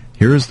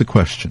 Here is the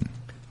question.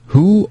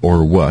 Who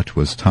or what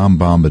was Tom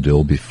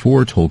Bombadil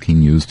before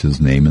Tolkien used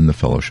his name in The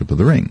Fellowship of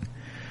the Ring?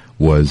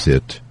 Was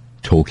it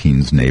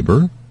Tolkien's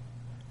neighbor?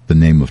 The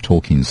name of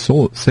Tolkien's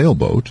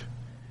sailboat?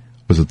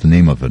 Was it the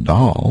name of a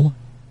doll?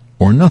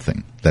 Or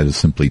nothing? That is,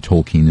 simply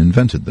Tolkien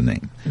invented the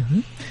name. Mm-hmm.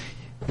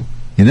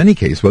 In any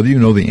case, whether you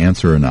know the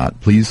answer or not,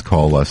 please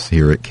call us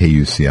here at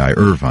KUCI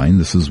Irvine.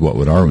 This is What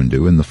Would Arwen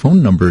Do? And the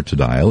phone number to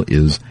dial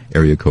is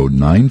area code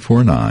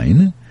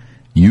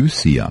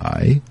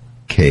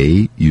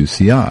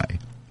 949-UCI-KUCI.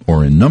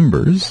 Or in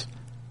numbers,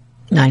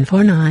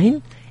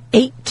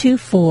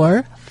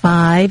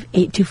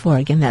 949-824-5824.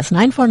 Again, that's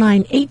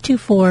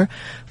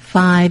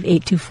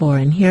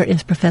 949-824-5824. And here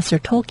is Professor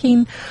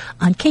Tolkien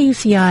on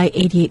KUCI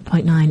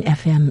 88.9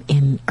 FM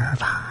in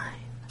Irvine.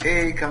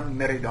 Hey, come,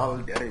 merry doll,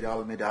 derry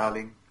doll, me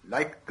darling.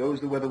 Light goes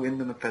the weather wind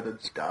and the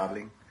feathered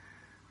starling.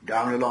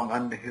 Down along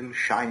Underhill,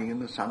 shining in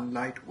the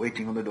sunlight,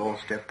 waiting on the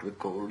doorstep with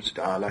cold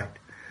starlight.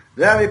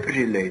 Very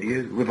pretty lady,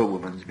 a river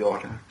woman's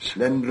daughter,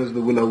 slender as the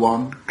willow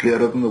wand,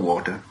 clearer than the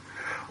water.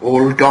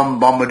 Old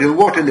Tom Bombadil,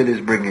 water lilies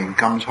bringing,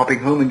 comes hopping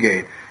home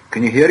again.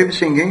 Can you hear him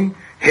singing?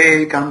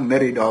 Hey, come,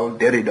 merry doll,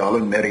 derry doll,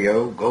 and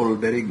merry-o,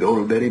 goldberry,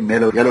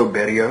 mellow, yellow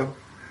berry-o.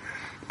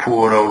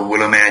 Poor old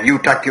willow man, you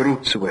tuck your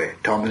roots away.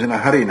 Tom's in a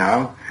hurry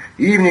now.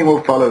 Evening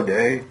will follow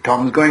day.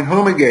 Tom's going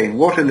home again,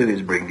 water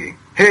lilies bringing.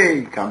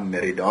 Hey, come,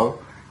 merry doll,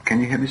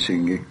 can you hear me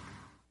singing?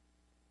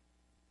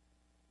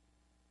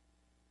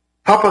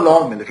 Hop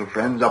along, my little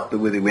friends, up the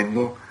withy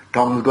windle.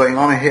 Tom's going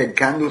on ahead,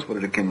 candles for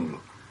to kindle.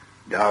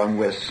 Down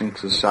west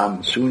sinks the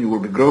sun, soon you will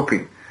be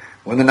groping.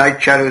 When the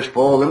night shadows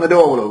fall, then the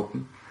door will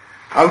open.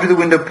 Out of the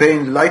window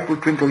panes light will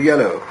twinkle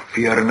yellow.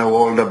 Fear no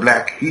alder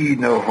black, heed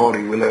no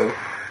hoary willow.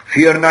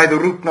 Fear neither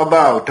root nor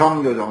bough,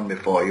 Tom goes on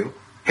before you.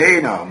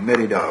 Hey now,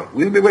 merry doll,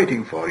 we'll be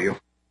waiting for you.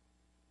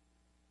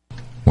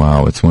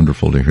 wow, it's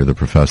wonderful to hear the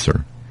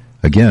professor.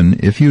 Again,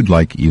 if you'd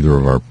like either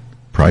of our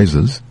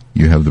prizes,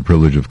 you have the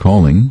privilege of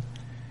calling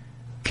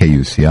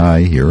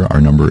KUCI here.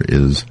 Our number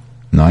is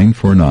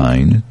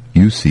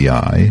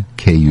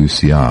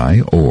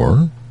 949-UCI-KUCI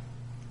or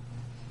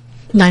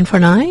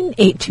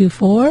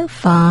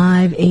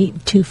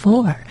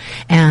 949-824-5824.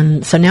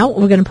 And so now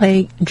we're going to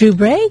play Drew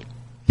Bray.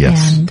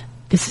 Yes. And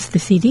this is the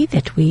CD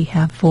that we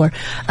have for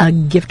a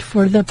gift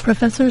for the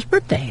professor's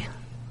birthday.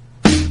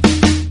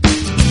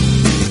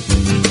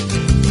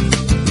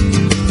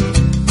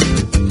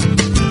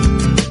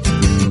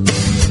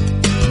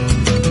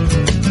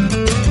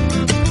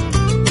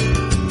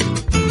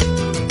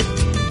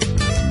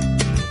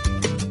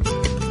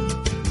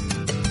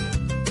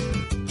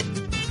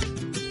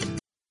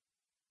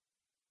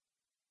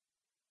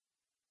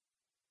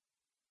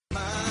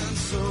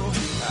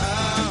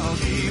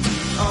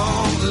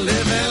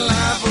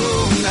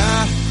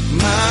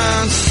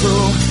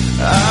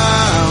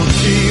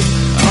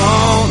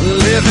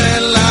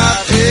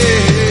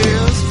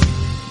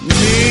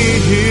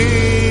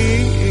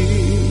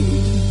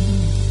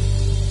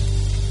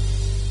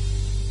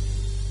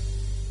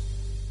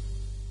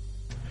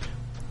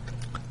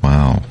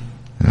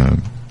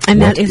 And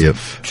that is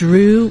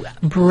Drew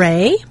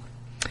Bray.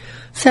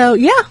 So,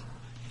 yeah,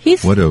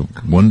 he's... What a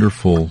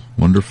wonderful,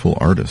 wonderful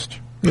artist.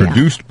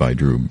 Produced by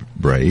Drew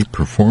Bray,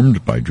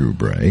 performed by Drew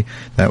Bray.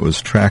 That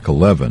was track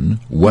 11,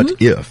 What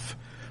If,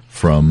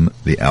 from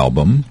the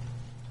album...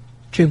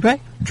 Drew Bray.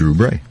 Drew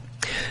Bray.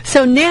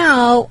 So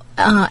now,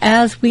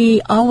 as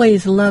we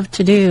always love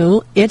to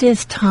do, it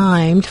is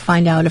time to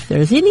find out if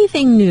there's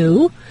anything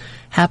new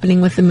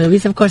happening with the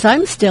movies. Of course,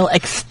 I'm still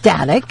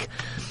ecstatic.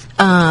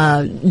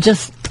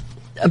 Just...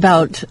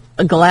 about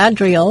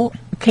Galadriel,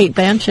 Kate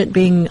Blanchett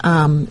being,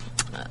 a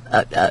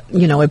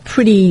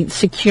pretty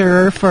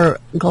secure for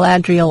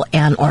Galadriel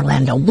and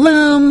Orlando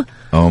Bloom.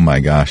 Oh, my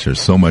gosh,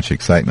 there's so much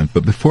excitement.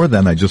 But before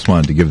then, I just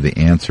wanted to give the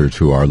answer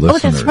to our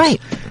listeners. Oh, that's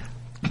right.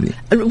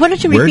 Why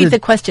don't you repeat the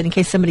question in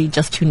case somebody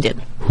just tuned in?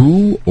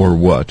 Who or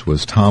what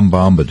was Tom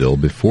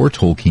Bombadil before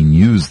Tolkien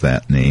used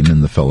that name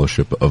in the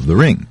Fellowship of the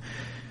Ring?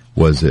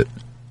 Was it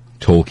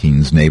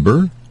Tolkien's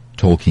neighbor,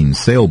 Tolkien's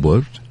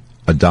sailboat,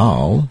 a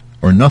doll,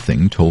 or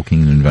nothing?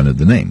 Tolkien invented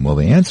the name? Well,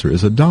 the answer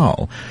is a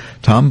doll.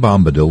 Tom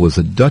Bombadil was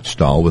a Dutch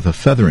doll with a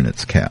feather in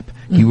its cap.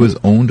 Mm-hmm. He was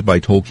owned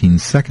by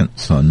Tolkien's second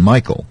son,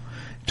 Michael.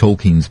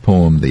 Tolkien's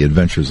poem, The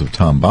Adventures of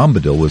Tom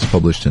Bombadil, was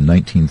published in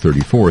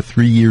 1934,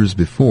 3 years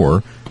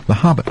before The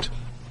Hobbit.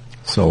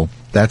 So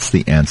that's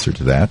the answer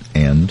to that.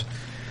 And,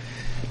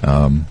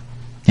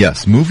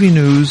 yes, movie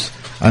news.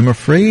 I'm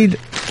afraid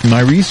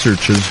my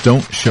researches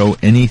don't show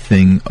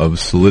anything of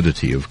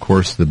solidity. Of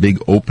course, the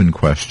big open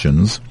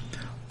questions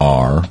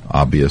are,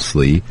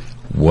 obviously,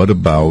 what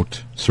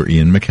about Sir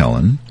Ian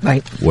McKellen?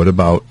 Right. What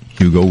about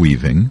Hugo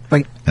Weaving?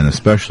 Right. And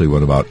especially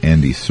what about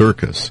Andy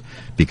Serkis?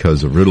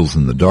 Because of Riddles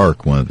in the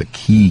Dark, one of the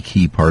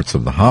key parts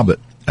of The Hobbit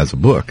as a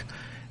book,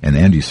 and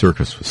Andy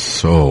Serkis was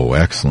so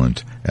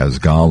excellent as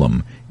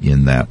Gollum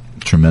in that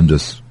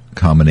tremendous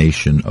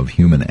combination of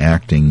human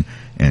acting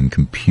and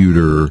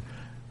computer,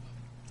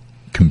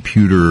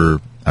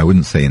 I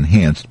wouldn't say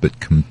enhanced, but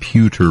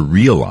computer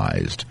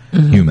realized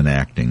human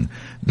acting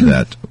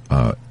that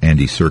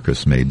Andy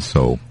Serkis made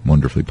so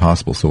wonderfully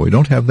possible. So we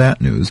don't have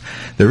that news.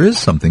 There is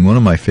something, one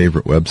of my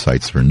favorite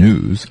websites for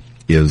news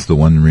is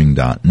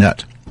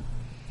theonering.net.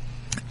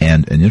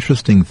 And an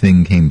interesting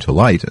thing came to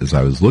light as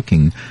I was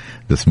looking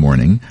this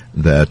morning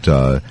that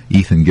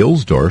Ethan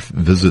Gilsdorf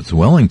visits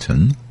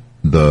Wellington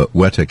the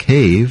Weta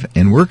Cave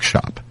and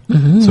Workshop.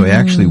 So I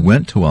actually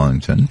went to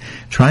Wellington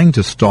trying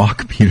to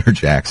stalk Peter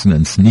Jackson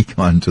and sneak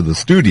onto the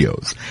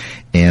studios.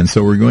 And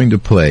so we're going to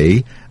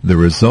play the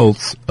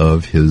results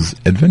of his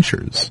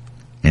adventures.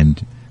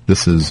 And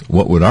this is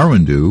What Would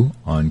Arwen Do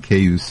on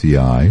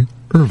KUCI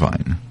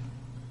Irvine.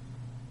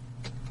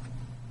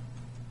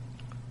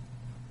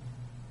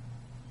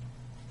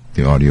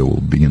 The audio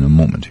will begin in a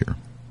moment here.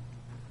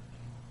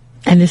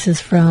 And this is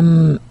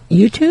from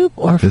YouTube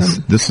or from...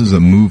 This is a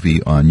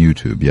movie on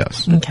YouTube,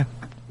 yes. Okay.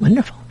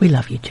 Wonderful. We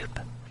love YouTube.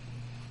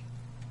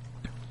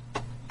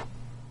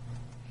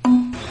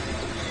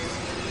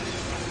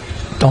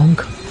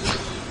 Donk.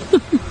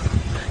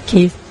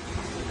 Keith.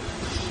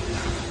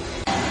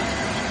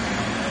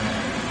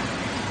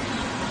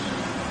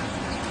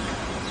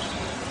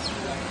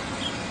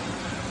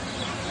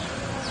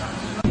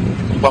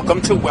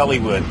 Welcome to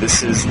Wellywood.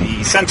 This is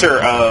the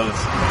center of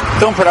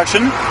film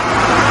production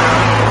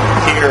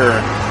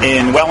here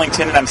in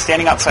Wellington, and I'm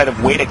standing outside of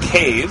Weta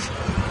Cave,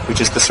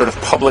 which is the sort of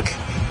public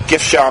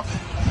gift shop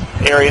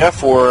area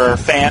for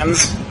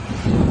fans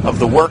of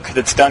the work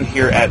that's done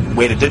here at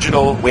Weta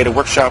Digital, Weta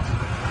Workshop,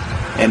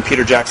 and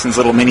Peter Jackson's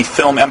little mini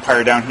film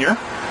empire down here.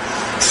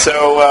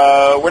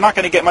 So we're not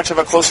going to get much of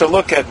a closer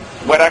look at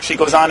what actually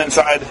goes on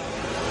inside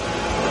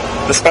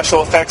the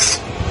special effects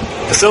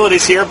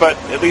facilities here, but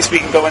at least we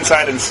can go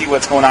inside and see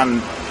what's going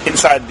on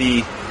inside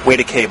the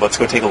Weta Cave. Let's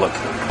go take a look.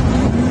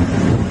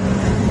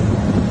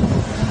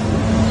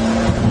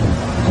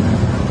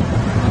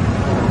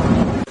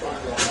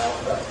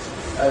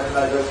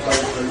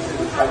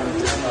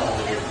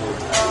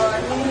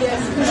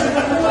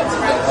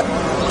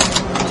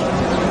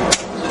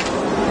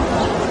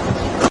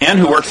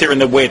 Who works here in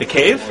the Weta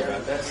Cave.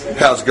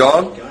 How's it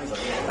going?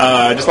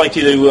 I'd just like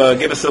you to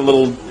give us a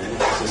little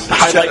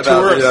highlight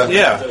tour.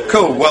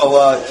 Cool.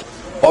 Well,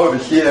 over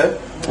here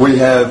we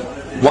have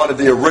one of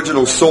the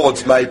original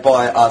swords made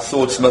by our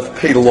swordsmith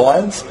Peter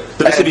Lyons. So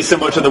this would be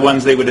similar to the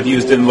ones they would have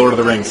used in Lord of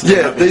the Rings.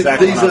 Yeah,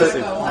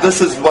 this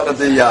is one of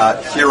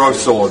the hero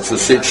swords,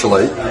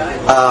 essentially.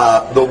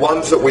 The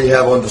ones that we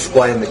have on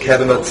display in the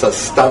cabinets are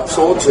stunt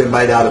swords. They're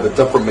made out of a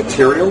different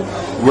material,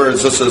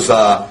 whereas this is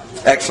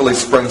actually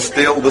spring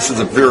steel. This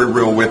is a very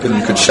real weapon.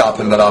 You could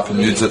sharpen that up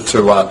and use it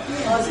to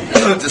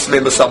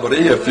dismember somebody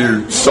if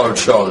you so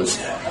chose.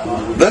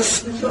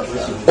 This,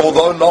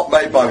 although not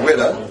made by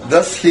Weta,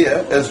 this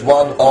here is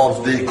one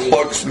of the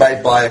cloaks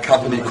made by a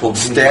company called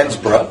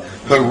Stansborough,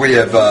 who we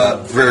have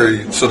a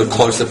very sort of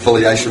close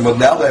affiliation with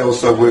now. They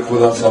also work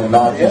with us on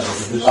Narnia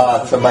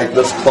to make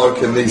this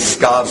cloak and these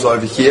scarves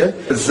over here.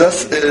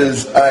 This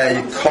is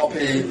a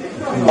copy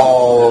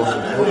of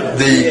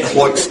the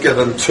cloaks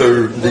given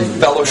to the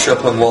Fellowship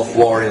in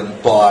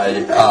Lothlorien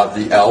by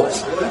the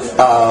elves.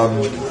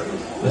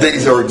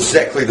 These are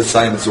exactly the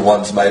same as the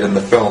ones made in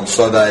the film,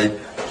 so they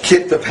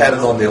kept the pattern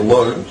on their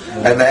loom,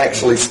 and they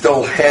actually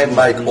still hand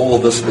make all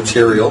of this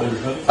material.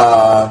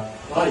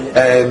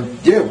 And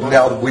yeah,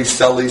 now we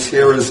sell these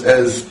here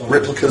as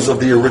replicas of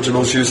the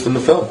originals used in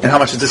the film. And how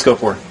much does this go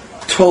for?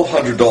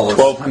 $1,200.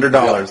 $1,200.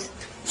 Yep.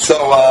 So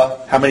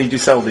how many do you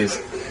sell these?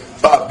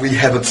 We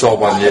haven't sold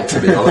one yet, to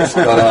be honest.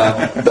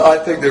 But I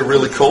think they're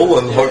really cool,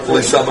 and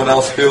hopefully someone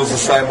else feels the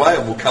same way,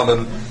 and will come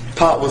and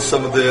part with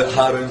some of their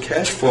hard-earned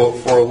cash for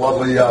a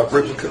lovely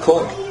replica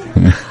cloak.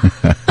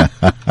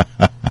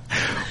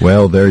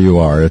 Well, there you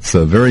are. It's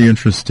a very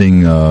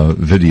interesting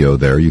video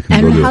there. You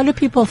can and how do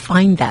people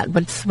find that?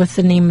 What's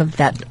the name of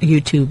that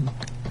YouTube?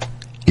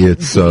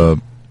 It's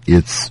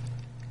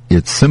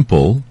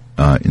simple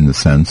in a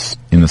sense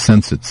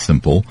it's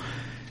simple.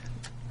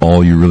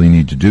 All you really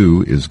need to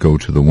do is go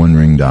to the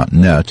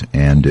OneRing.net,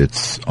 and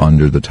it's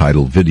under the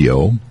title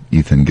video.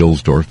 Ethan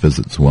Gilsdorf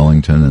visits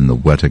Wellington and the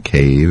Weta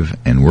Cave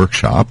and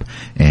Workshop,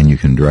 and you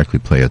can directly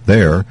play it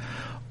there.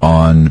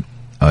 On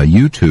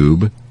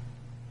YouTube,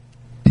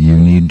 you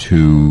need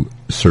to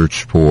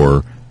search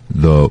for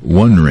the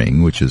One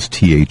Ring, which is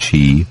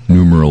THE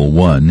numeral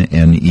 1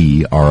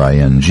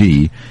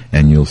 NERING,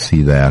 and you'll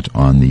see that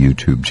on the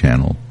YouTube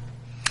channel,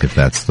 if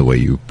that's the way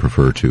you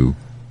prefer to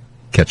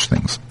catch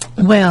things.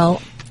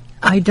 Well,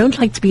 I don't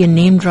like to be a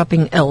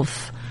name-dropping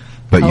elf.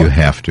 But you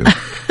have to.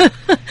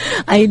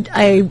 I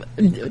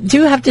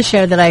do have to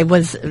share that I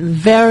was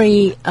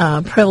very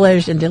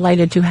privileged and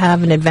delighted to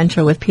have an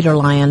adventure with Peter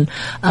Lyon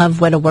of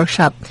Weta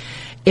Workshop.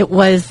 It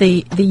was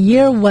the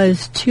year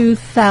was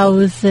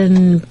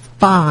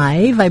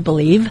 2005, I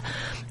believe,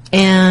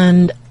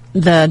 and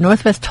the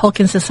Northwest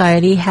Tolkien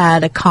Society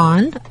had a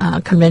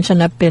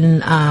convention up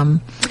in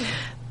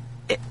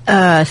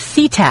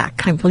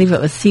SeaTac. I believe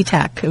it was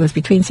SeaTac. It was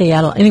between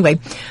Seattle. Anyway,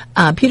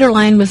 Peter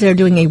Lyon was there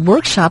doing a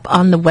workshop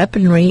on the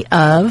weaponry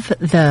of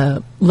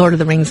the Lord of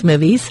the Rings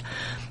movies.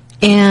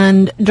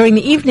 And during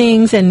the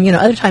evenings and,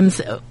 other times,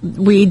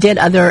 we did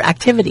other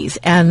activities.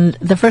 And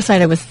the first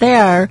night I was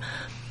there,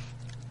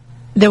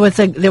 there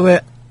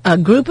were a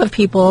group of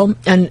people,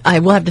 and I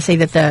will have to say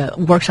that the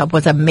workshop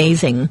was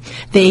amazing.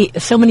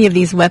 So many of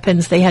these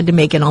weapons they had to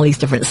make in all these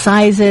different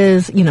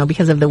sizes,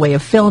 because of the way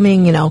of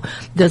filming.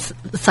 The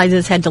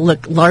sizes had to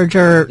look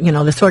larger.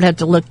 The sword had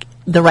to look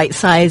the right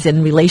size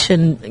in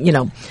relation,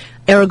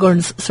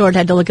 Aragorn's sword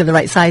had to look at the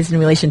right size in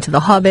relation to the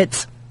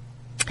hobbits.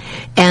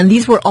 And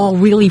these were all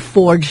really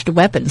forged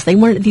weapons.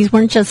 These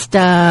weren't just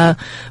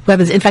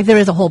weapons. In fact, there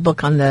is a whole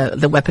book on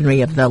the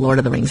weaponry of the Lord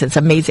of the Rings. It's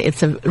amazing.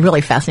 It's a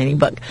really fascinating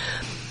book.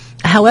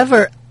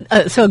 However,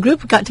 so a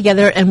group got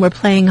together and were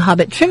playing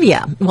Hobbit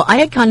trivia. Well, I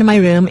had gone to my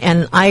room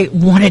and I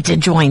wanted to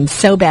join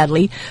so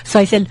badly. So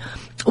I said,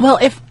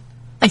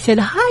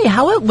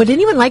 hi, would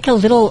anyone like a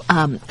little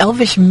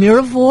Elvish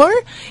Miravor?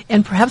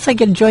 And perhaps I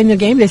could join the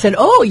game. They said,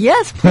 oh,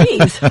 yes,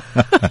 please.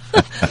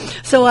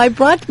 So I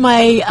brought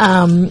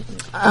my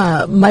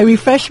my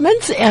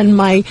refreshments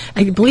and I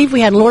believe we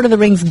had Lord of the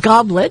Rings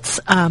goblets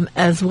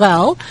as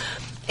well.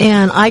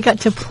 And I got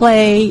to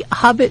play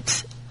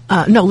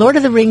Lord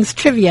of the Rings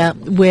trivia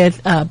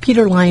with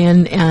Peter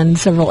Lyon and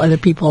several other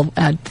people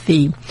at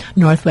the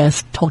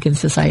Northwest Tolkien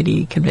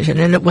Society Convention,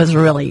 and it was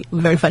really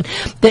very fun.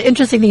 The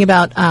interesting thing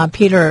about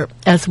Peter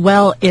as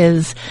well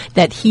is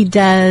that he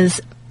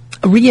does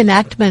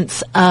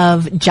reenactments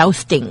of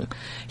jousting.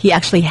 He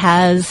actually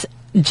has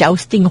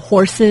jousting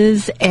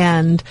horses,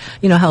 and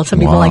how some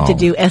people like to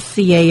do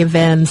SCA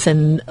events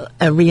and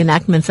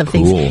reenactments of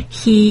things.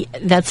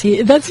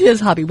 That's his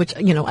hobby, which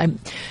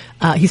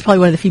he's probably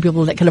one of the few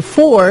people that can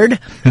afford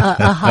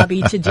a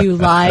hobby to do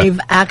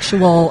live,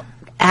 actual,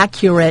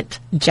 accurate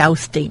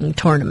jousting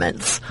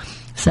tournaments.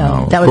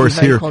 So that would be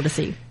very cool to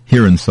see.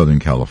 Here in Southern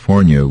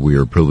California, we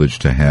are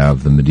privileged to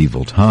have the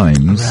Medieval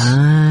Times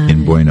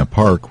in Buena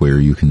Park, where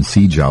you can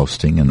see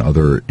jousting and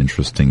other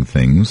interesting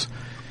things.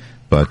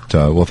 But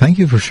thank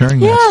you for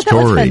sharing that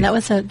story. That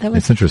was fun. That was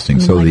it's interesting.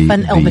 So the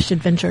fun Elvish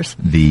adventures.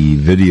 The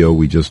video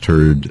we just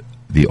heard,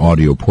 the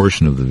audio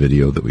portion of the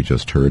video that we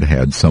just heard,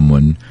 had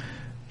someone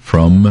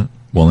from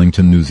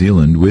Wellington, New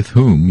Zealand, with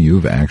whom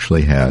you've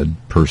actually had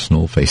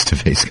personal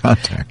face-to-face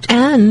contact.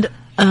 And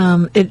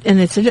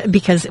it's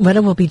because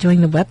Weta will be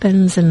doing the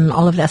weapons and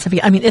all of that stuff.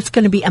 I mean, it's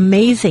going to be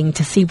amazing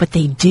to see what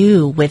they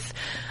do with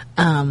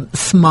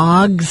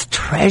Smaug's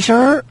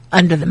treasure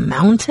under the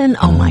mountain.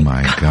 Oh my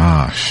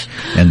gosh.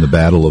 And the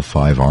Battle of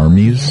Five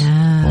Armies.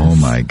 Yes. Oh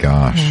my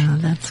gosh. Yeah,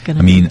 that's going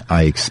to be...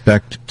 I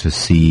expect to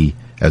see,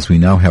 as we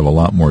now have a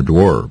lot more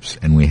dwarves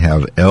and we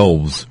have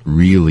elves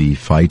really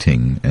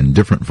fighting, and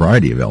different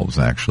variety of elves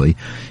actually,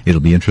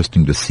 it'll be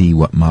interesting to see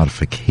what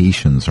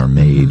modifications are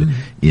made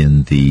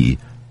in the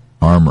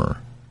armor.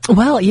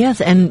 Well,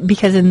 yes, and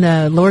because in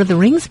the Lord of the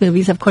Rings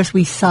movies, of course,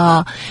 we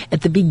saw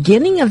at the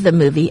beginning of the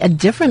movie a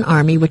different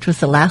army, which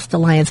was the last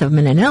alliance of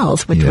men and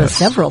elves, which was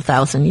several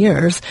thousand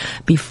years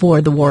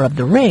before the War of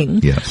the Ring.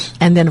 Yes.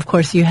 And then, of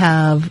course, you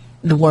have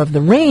the War of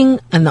the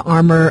Ring and the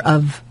armor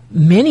of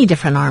many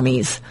different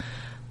armies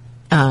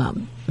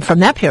from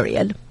that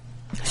period.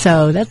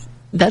 So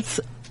that's...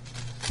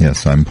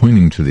 Yes, I'm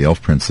pointing to the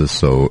elf princess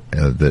so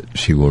that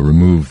she will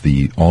remove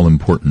the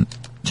all-important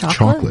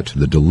chocolate,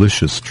 the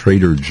delicious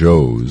Trader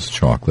Joe's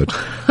chocolate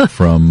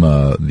from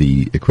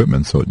the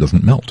equipment so it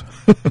doesn't melt.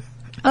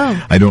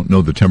 I don't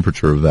know the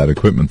temperature of that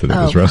equipment that it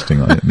was resting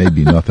on. It may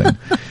be nothing.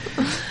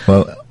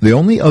 Well, the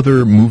only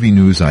other movie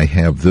news I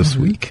have this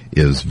week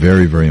is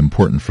very, very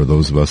important for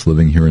those of us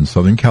living here in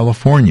Southern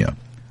California.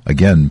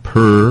 Again,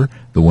 per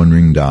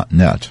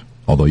theonering.net,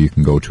 although you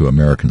can go to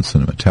American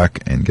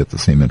Cinematheque and get the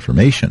same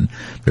information,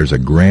 there's a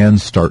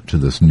grand start to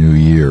this new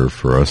year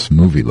for us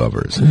movie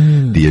lovers.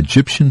 The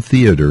Egyptian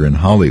Theater in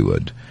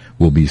Hollywood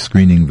will be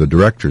screening the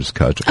director's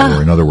cut,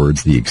 or in other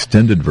words, the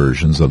extended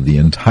versions of the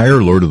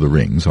entire Lord of the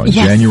Rings on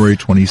January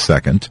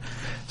 22nd,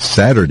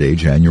 Saturday,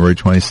 January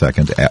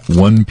 22nd at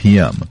 1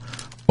 p.m.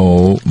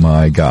 Oh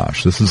my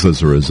gosh. This is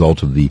as a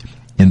result of the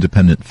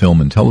Independent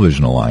Film and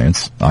Television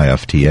Alliance,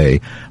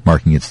 IFTA,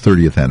 marking its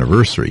 30th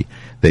anniversary.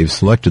 They've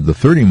selected the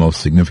 30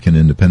 most significant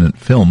independent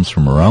films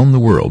from around the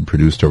world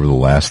produced over the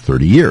last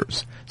 30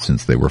 years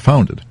since they were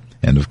founded.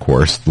 And, of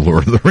course, The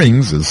Lord of the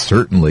Rings is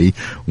certainly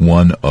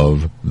one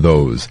of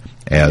those,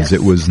 as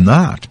it was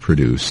not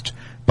produced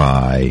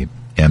by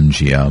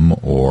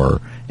MGM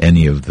or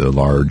any of the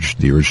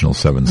original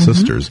Seven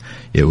Sisters.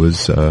 It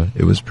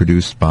was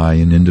produced by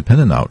an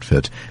independent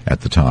outfit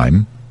at the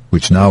time,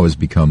 which now has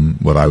become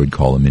what I would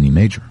call a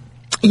mini-major.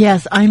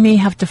 Yes, I may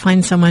have to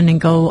find someone and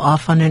go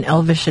off on an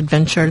elvish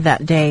adventure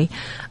that day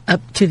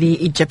up to the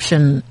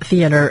Egyptian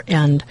theater.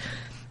 And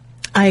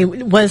I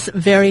was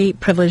very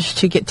privileged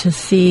to get to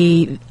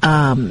see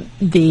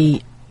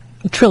the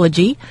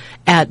trilogy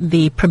at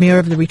the premiere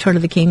of The Return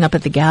of the King up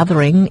at the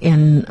Gathering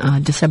in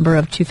December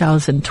of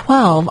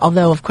 2012,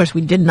 although, of course,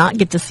 we did not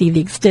get to see the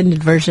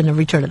extended version of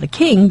Return of the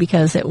King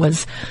because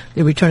The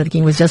Return of the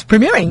King was just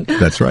premiering.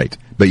 That's right.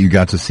 But you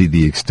got to see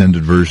the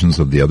extended versions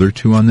of the other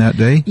two on that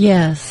day?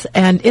 Yes,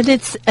 and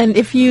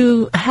if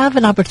you have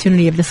an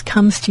opportunity, if this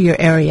comes to your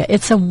area,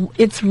 it's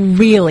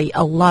really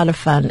a lot of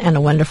fun and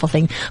a wonderful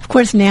thing. Of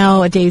course,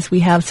 nowadays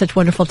we have such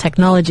wonderful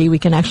technology. We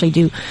can actually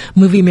do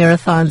movie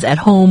marathons at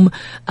home,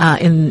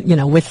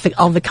 with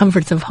all the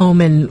comforts of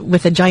home and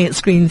with a giant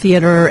screen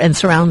theater and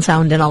surround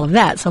sound and all of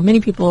that. So many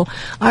people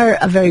are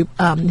very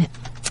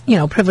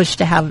privileged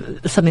to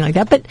have something like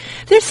that. But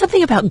there's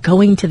something about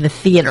going to the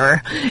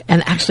theater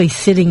and actually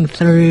sitting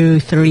through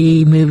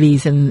 3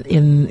 movies in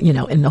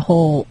the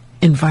whole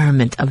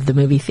environment of the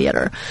movie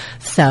theater.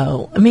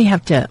 So I may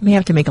have to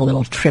make a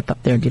little trip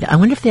up there and do that. I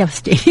wonder if they have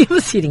stadium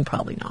seating.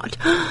 Probably not.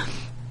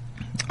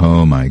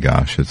 Oh my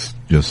gosh, it's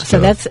just... So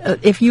that's,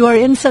 if you are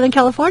in Southern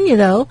California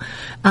though,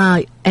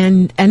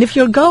 and if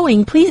you're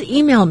going, please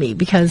email me,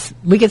 because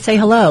we could say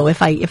hello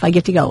if I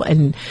get to go.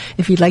 And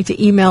if you'd like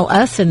to email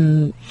us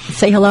and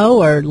say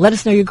hello or let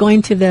us know you're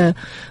going to the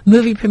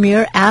movie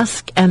premiere,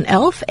 Ask an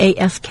Elf,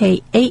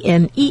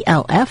 ASKANELF,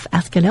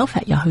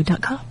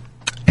 askanelf@yahoo.com.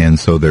 And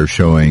so they're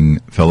showing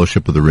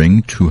Fellowship of the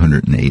Ring,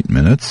 208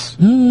 minutes,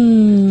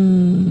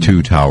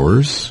 Two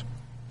Towers,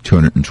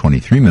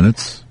 223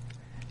 minutes,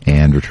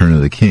 and Return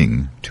of the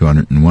King,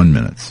 201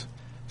 minutes.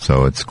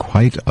 So it's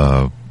quite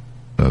a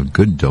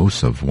good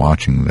dose of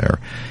watching there.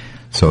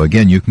 So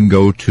again, you can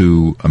go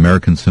to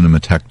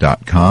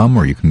AmericanCinematheque.com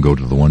or you can go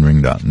to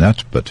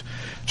theonering.net, but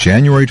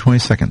January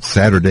 22nd,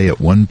 Saturday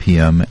at 1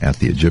 p.m. at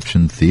the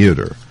Egyptian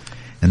Theater.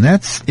 And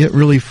that's it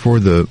really for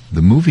the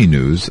movie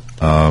news.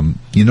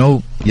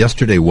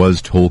 Yesterday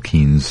was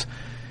Tolkien's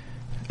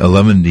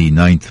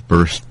 119th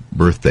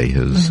birthday,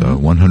 his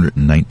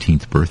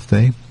 119th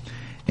birthday.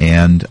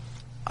 And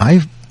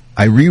I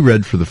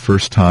reread for the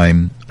first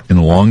time in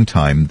a long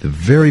time the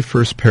very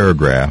first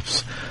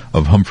paragraphs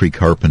of Humphrey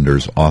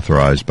Carpenter's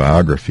authorized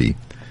biography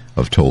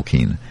of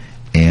Tolkien.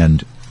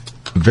 And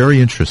very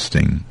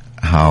interesting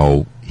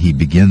how he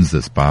begins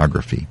this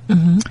biography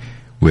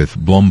with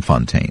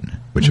Bloemfontein,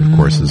 which of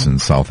course is in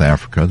South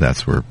Africa.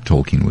 That's where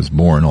Tolkien was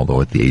born,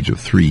 although at the age of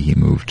 3 he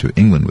moved to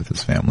England with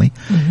his family,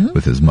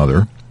 with his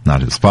mother,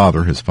 not his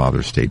father. His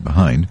father stayed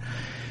behind.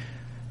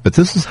 But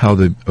this is how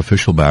the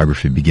official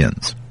biography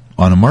begins.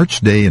 On a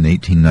March day in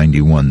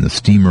 1891, the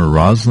steamer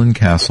Roslyn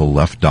Castle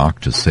left dock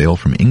to sail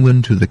from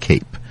England to the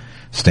Cape.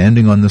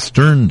 Standing on the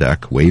stern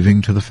deck,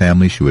 waving to the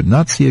family she would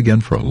not see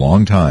again for a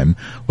long time,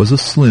 was a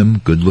slim,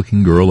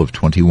 good-looking girl of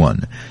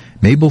 21.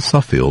 Mabel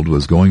Suffield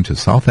was going to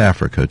South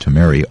Africa to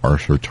marry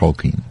Arthur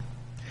Tolkien.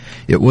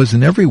 It was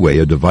in every way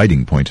a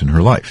dividing point in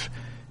her life.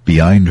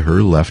 Behind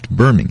her left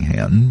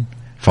Birmingham,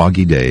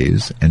 foggy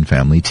days, and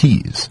family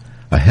teas.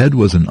 Ahead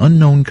was an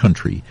unknown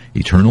country,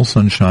 eternal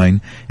sunshine,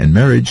 and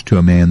marriage to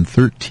a man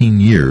 13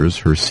 years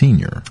her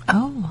senior.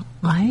 Oh,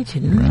 I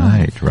didn't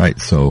know. Right.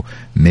 So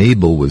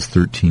Mabel was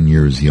 13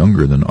 years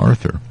younger than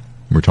Arthur.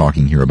 We're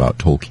talking here about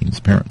Tolkien's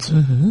parents.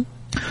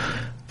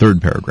 Third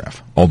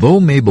paragraph. Although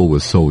Mabel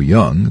was so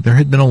young, there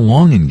had been a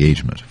long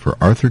engagement, for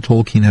Arthur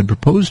Tolkien had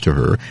proposed to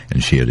her,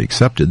 and she had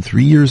accepted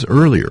 3 years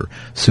earlier,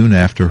 soon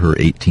after her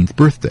 18th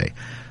birthday.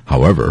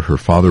 However, her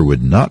father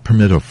would not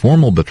permit a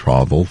formal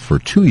betrothal for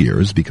 2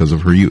 years because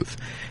of her youth,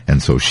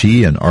 and so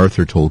she and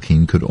Arthur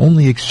Tolkien could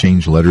only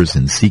exchange letters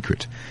in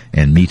secret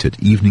and meet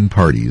at evening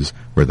parties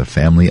where the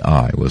family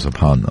eye was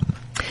upon them.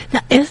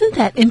 Now, isn't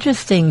that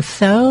interesting?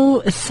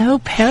 So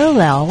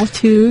parallel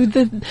to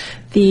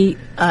the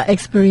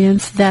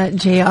experience that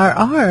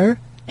J.R.R.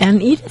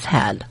 and Edith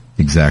had.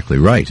 Exactly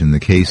right. In the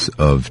case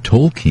of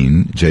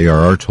Tolkien,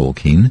 J.R.R.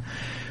 Tolkien,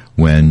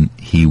 when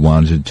he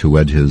wanted to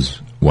wed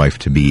his wife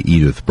to be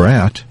Edith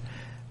Bratt,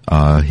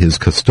 his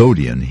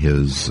custodian,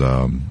 his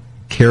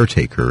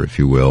caretaker, if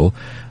you will,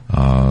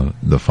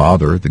 the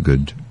father, the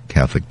good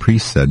Catholic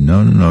priest, said,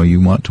 no,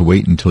 you want to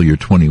wait until you're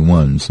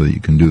 21 so that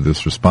you can do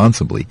this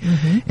responsibly.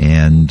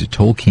 And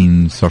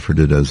Tolkien suffered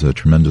it as a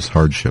tremendous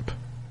hardship.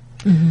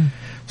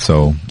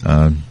 So,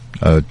 a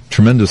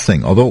tremendous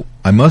thing. Although,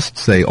 I must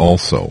say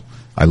also,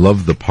 I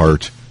love the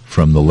part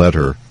from the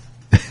letter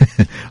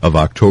of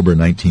October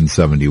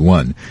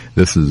 1971.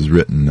 This is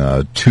written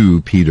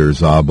to Peter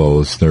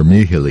Szabo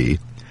Sztermihely.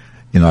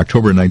 In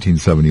October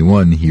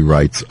 1971, he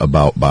writes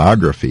about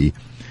biography.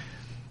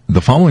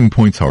 The following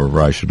points,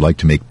 however, I should like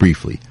to make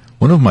briefly.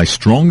 One of my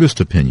strongest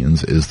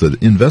opinions is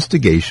that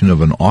investigation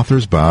of an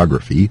author's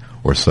biography,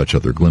 or such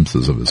other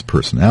glimpses of his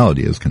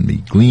personality as can be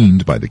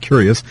gleaned by the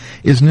curious,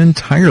 is an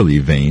entirely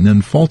vain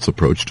and false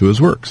approach to his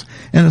works,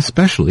 and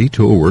especially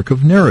to a work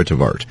of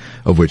narrative art,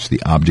 of which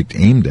the object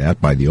aimed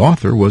at by the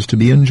author was to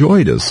be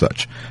enjoyed as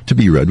such, to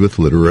be read with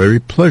literary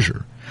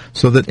pleasure,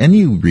 so that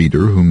any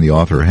reader whom the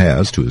author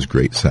has, to his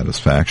great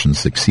satisfaction,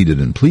 succeeded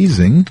in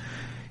pleasing,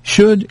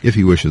 should, if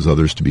he wishes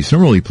others to be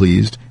similarly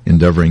pleased,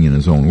 endeavoring in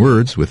his own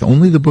words, with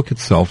only the book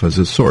itself as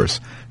his source,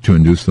 to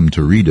induce them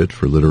to read it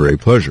for literary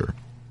pleasure.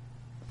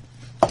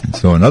 And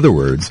so, in other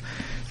words,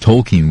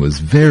 Tolkien was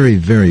very,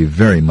 very,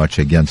 very much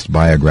against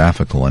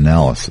biographical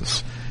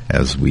analysis,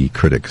 as we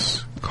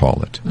critics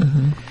call it.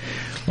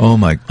 Oh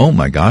my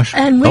gosh!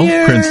 And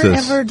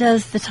Princess. wherever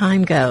does the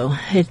time go?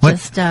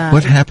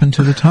 What happened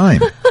to the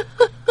time?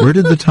 Where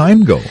did the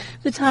time go?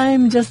 The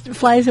time just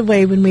flies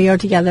away when we are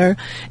together,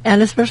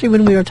 and especially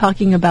when we are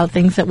talking about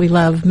things that we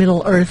love,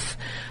 Middle-earth,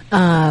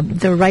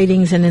 the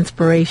writings and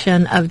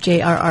inspiration of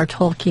J.R.R.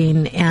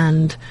 Tolkien,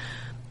 and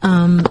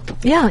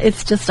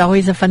it's just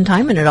always a fun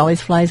time, and it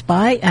always flies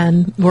by,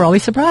 and we're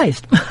always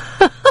surprised.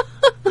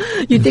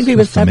 You'd think we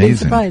would stop being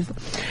surprised.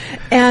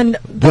 And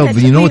well,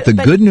 you know what the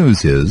good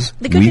news is?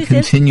 We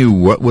continue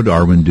What Would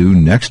Arwen Do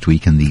next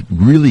week, and the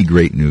really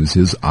great news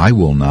is I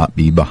will not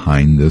be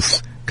behind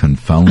this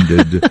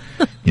confounded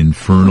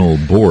infernal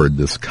board,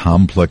 this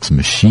complex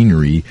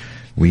machinery.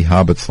 We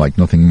hobbits like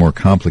nothing more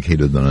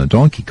complicated than a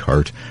donkey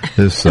cart.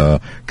 This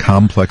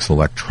complex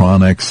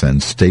electronics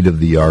and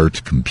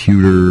state-of-the-art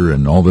computer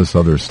and all this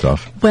other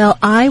stuff. Well,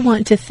 I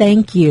want to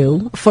thank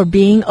you for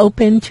being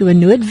open to a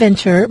new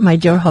adventure, my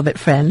dear hobbit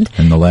friend.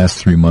 And the last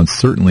 3 months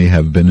certainly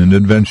have been an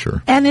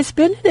adventure. And it's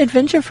been an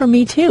adventure for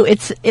me, too.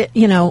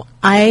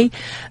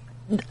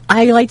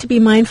 I like to be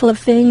mindful of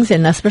things,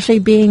 and especially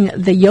being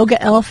the yoga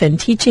elf and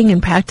teaching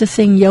and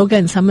practicing yoga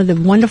and some of the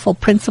wonderful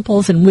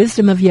principles and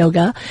wisdom of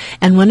yoga.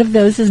 And one of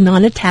those is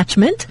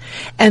non-attachment.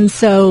 And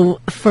so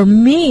for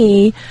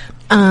me,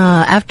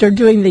 after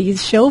doing the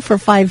show for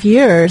 5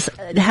 years,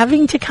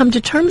 having to come to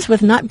terms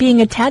with not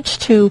being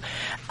attached to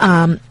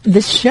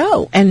this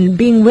show and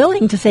being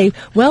willing to say,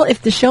 well,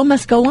 if the show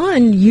must go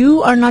on,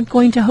 you are not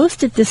going to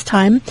host it this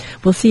time.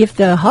 We'll see if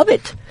the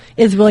Hobbit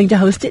is willing to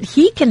host it.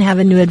 He can have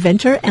a new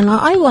adventure, and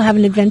I will have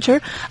an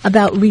adventure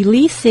about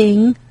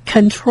releasing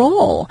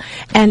control.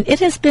 And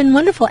it has been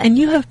wonderful, and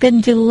you have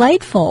been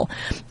delightful,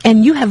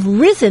 and you have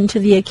risen to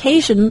the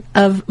occasion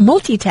of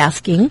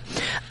multitasking,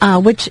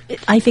 which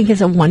I think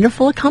is a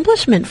wonderful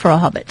accomplishment for a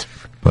hobbit.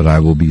 But I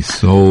will be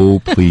so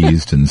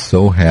pleased and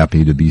so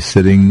happy to be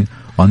sitting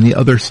on the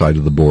other side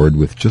of the board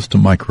with just a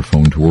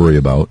microphone to worry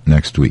about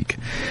next week.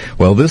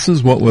 Well, this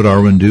is What Would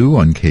Arwen Do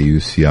on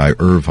KUCI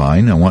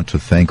Irvine. I want to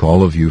thank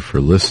all of you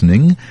for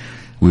listening.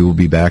 We will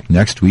be back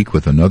next week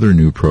with another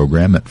new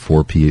program at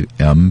 4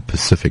 p.m.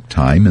 Pacific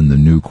Time in the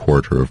new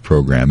quarter of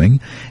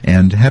programming.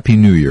 And Happy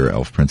New Year,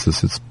 Elf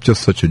Princess. It's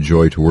just such a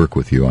joy to work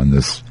with you on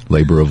this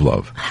labor of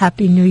love.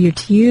 Happy New Year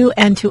to you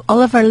and to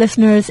all of our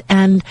listeners,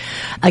 and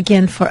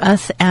again for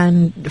us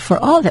and for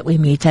all that we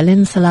meet.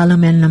 Alin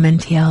Salalomen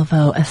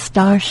Namentialvo, a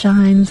star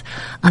shines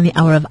on the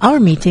hour of our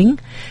meeting.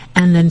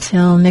 And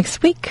until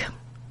next week,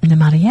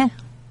 Namaria,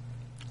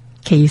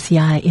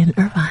 KUCI in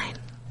Irvine.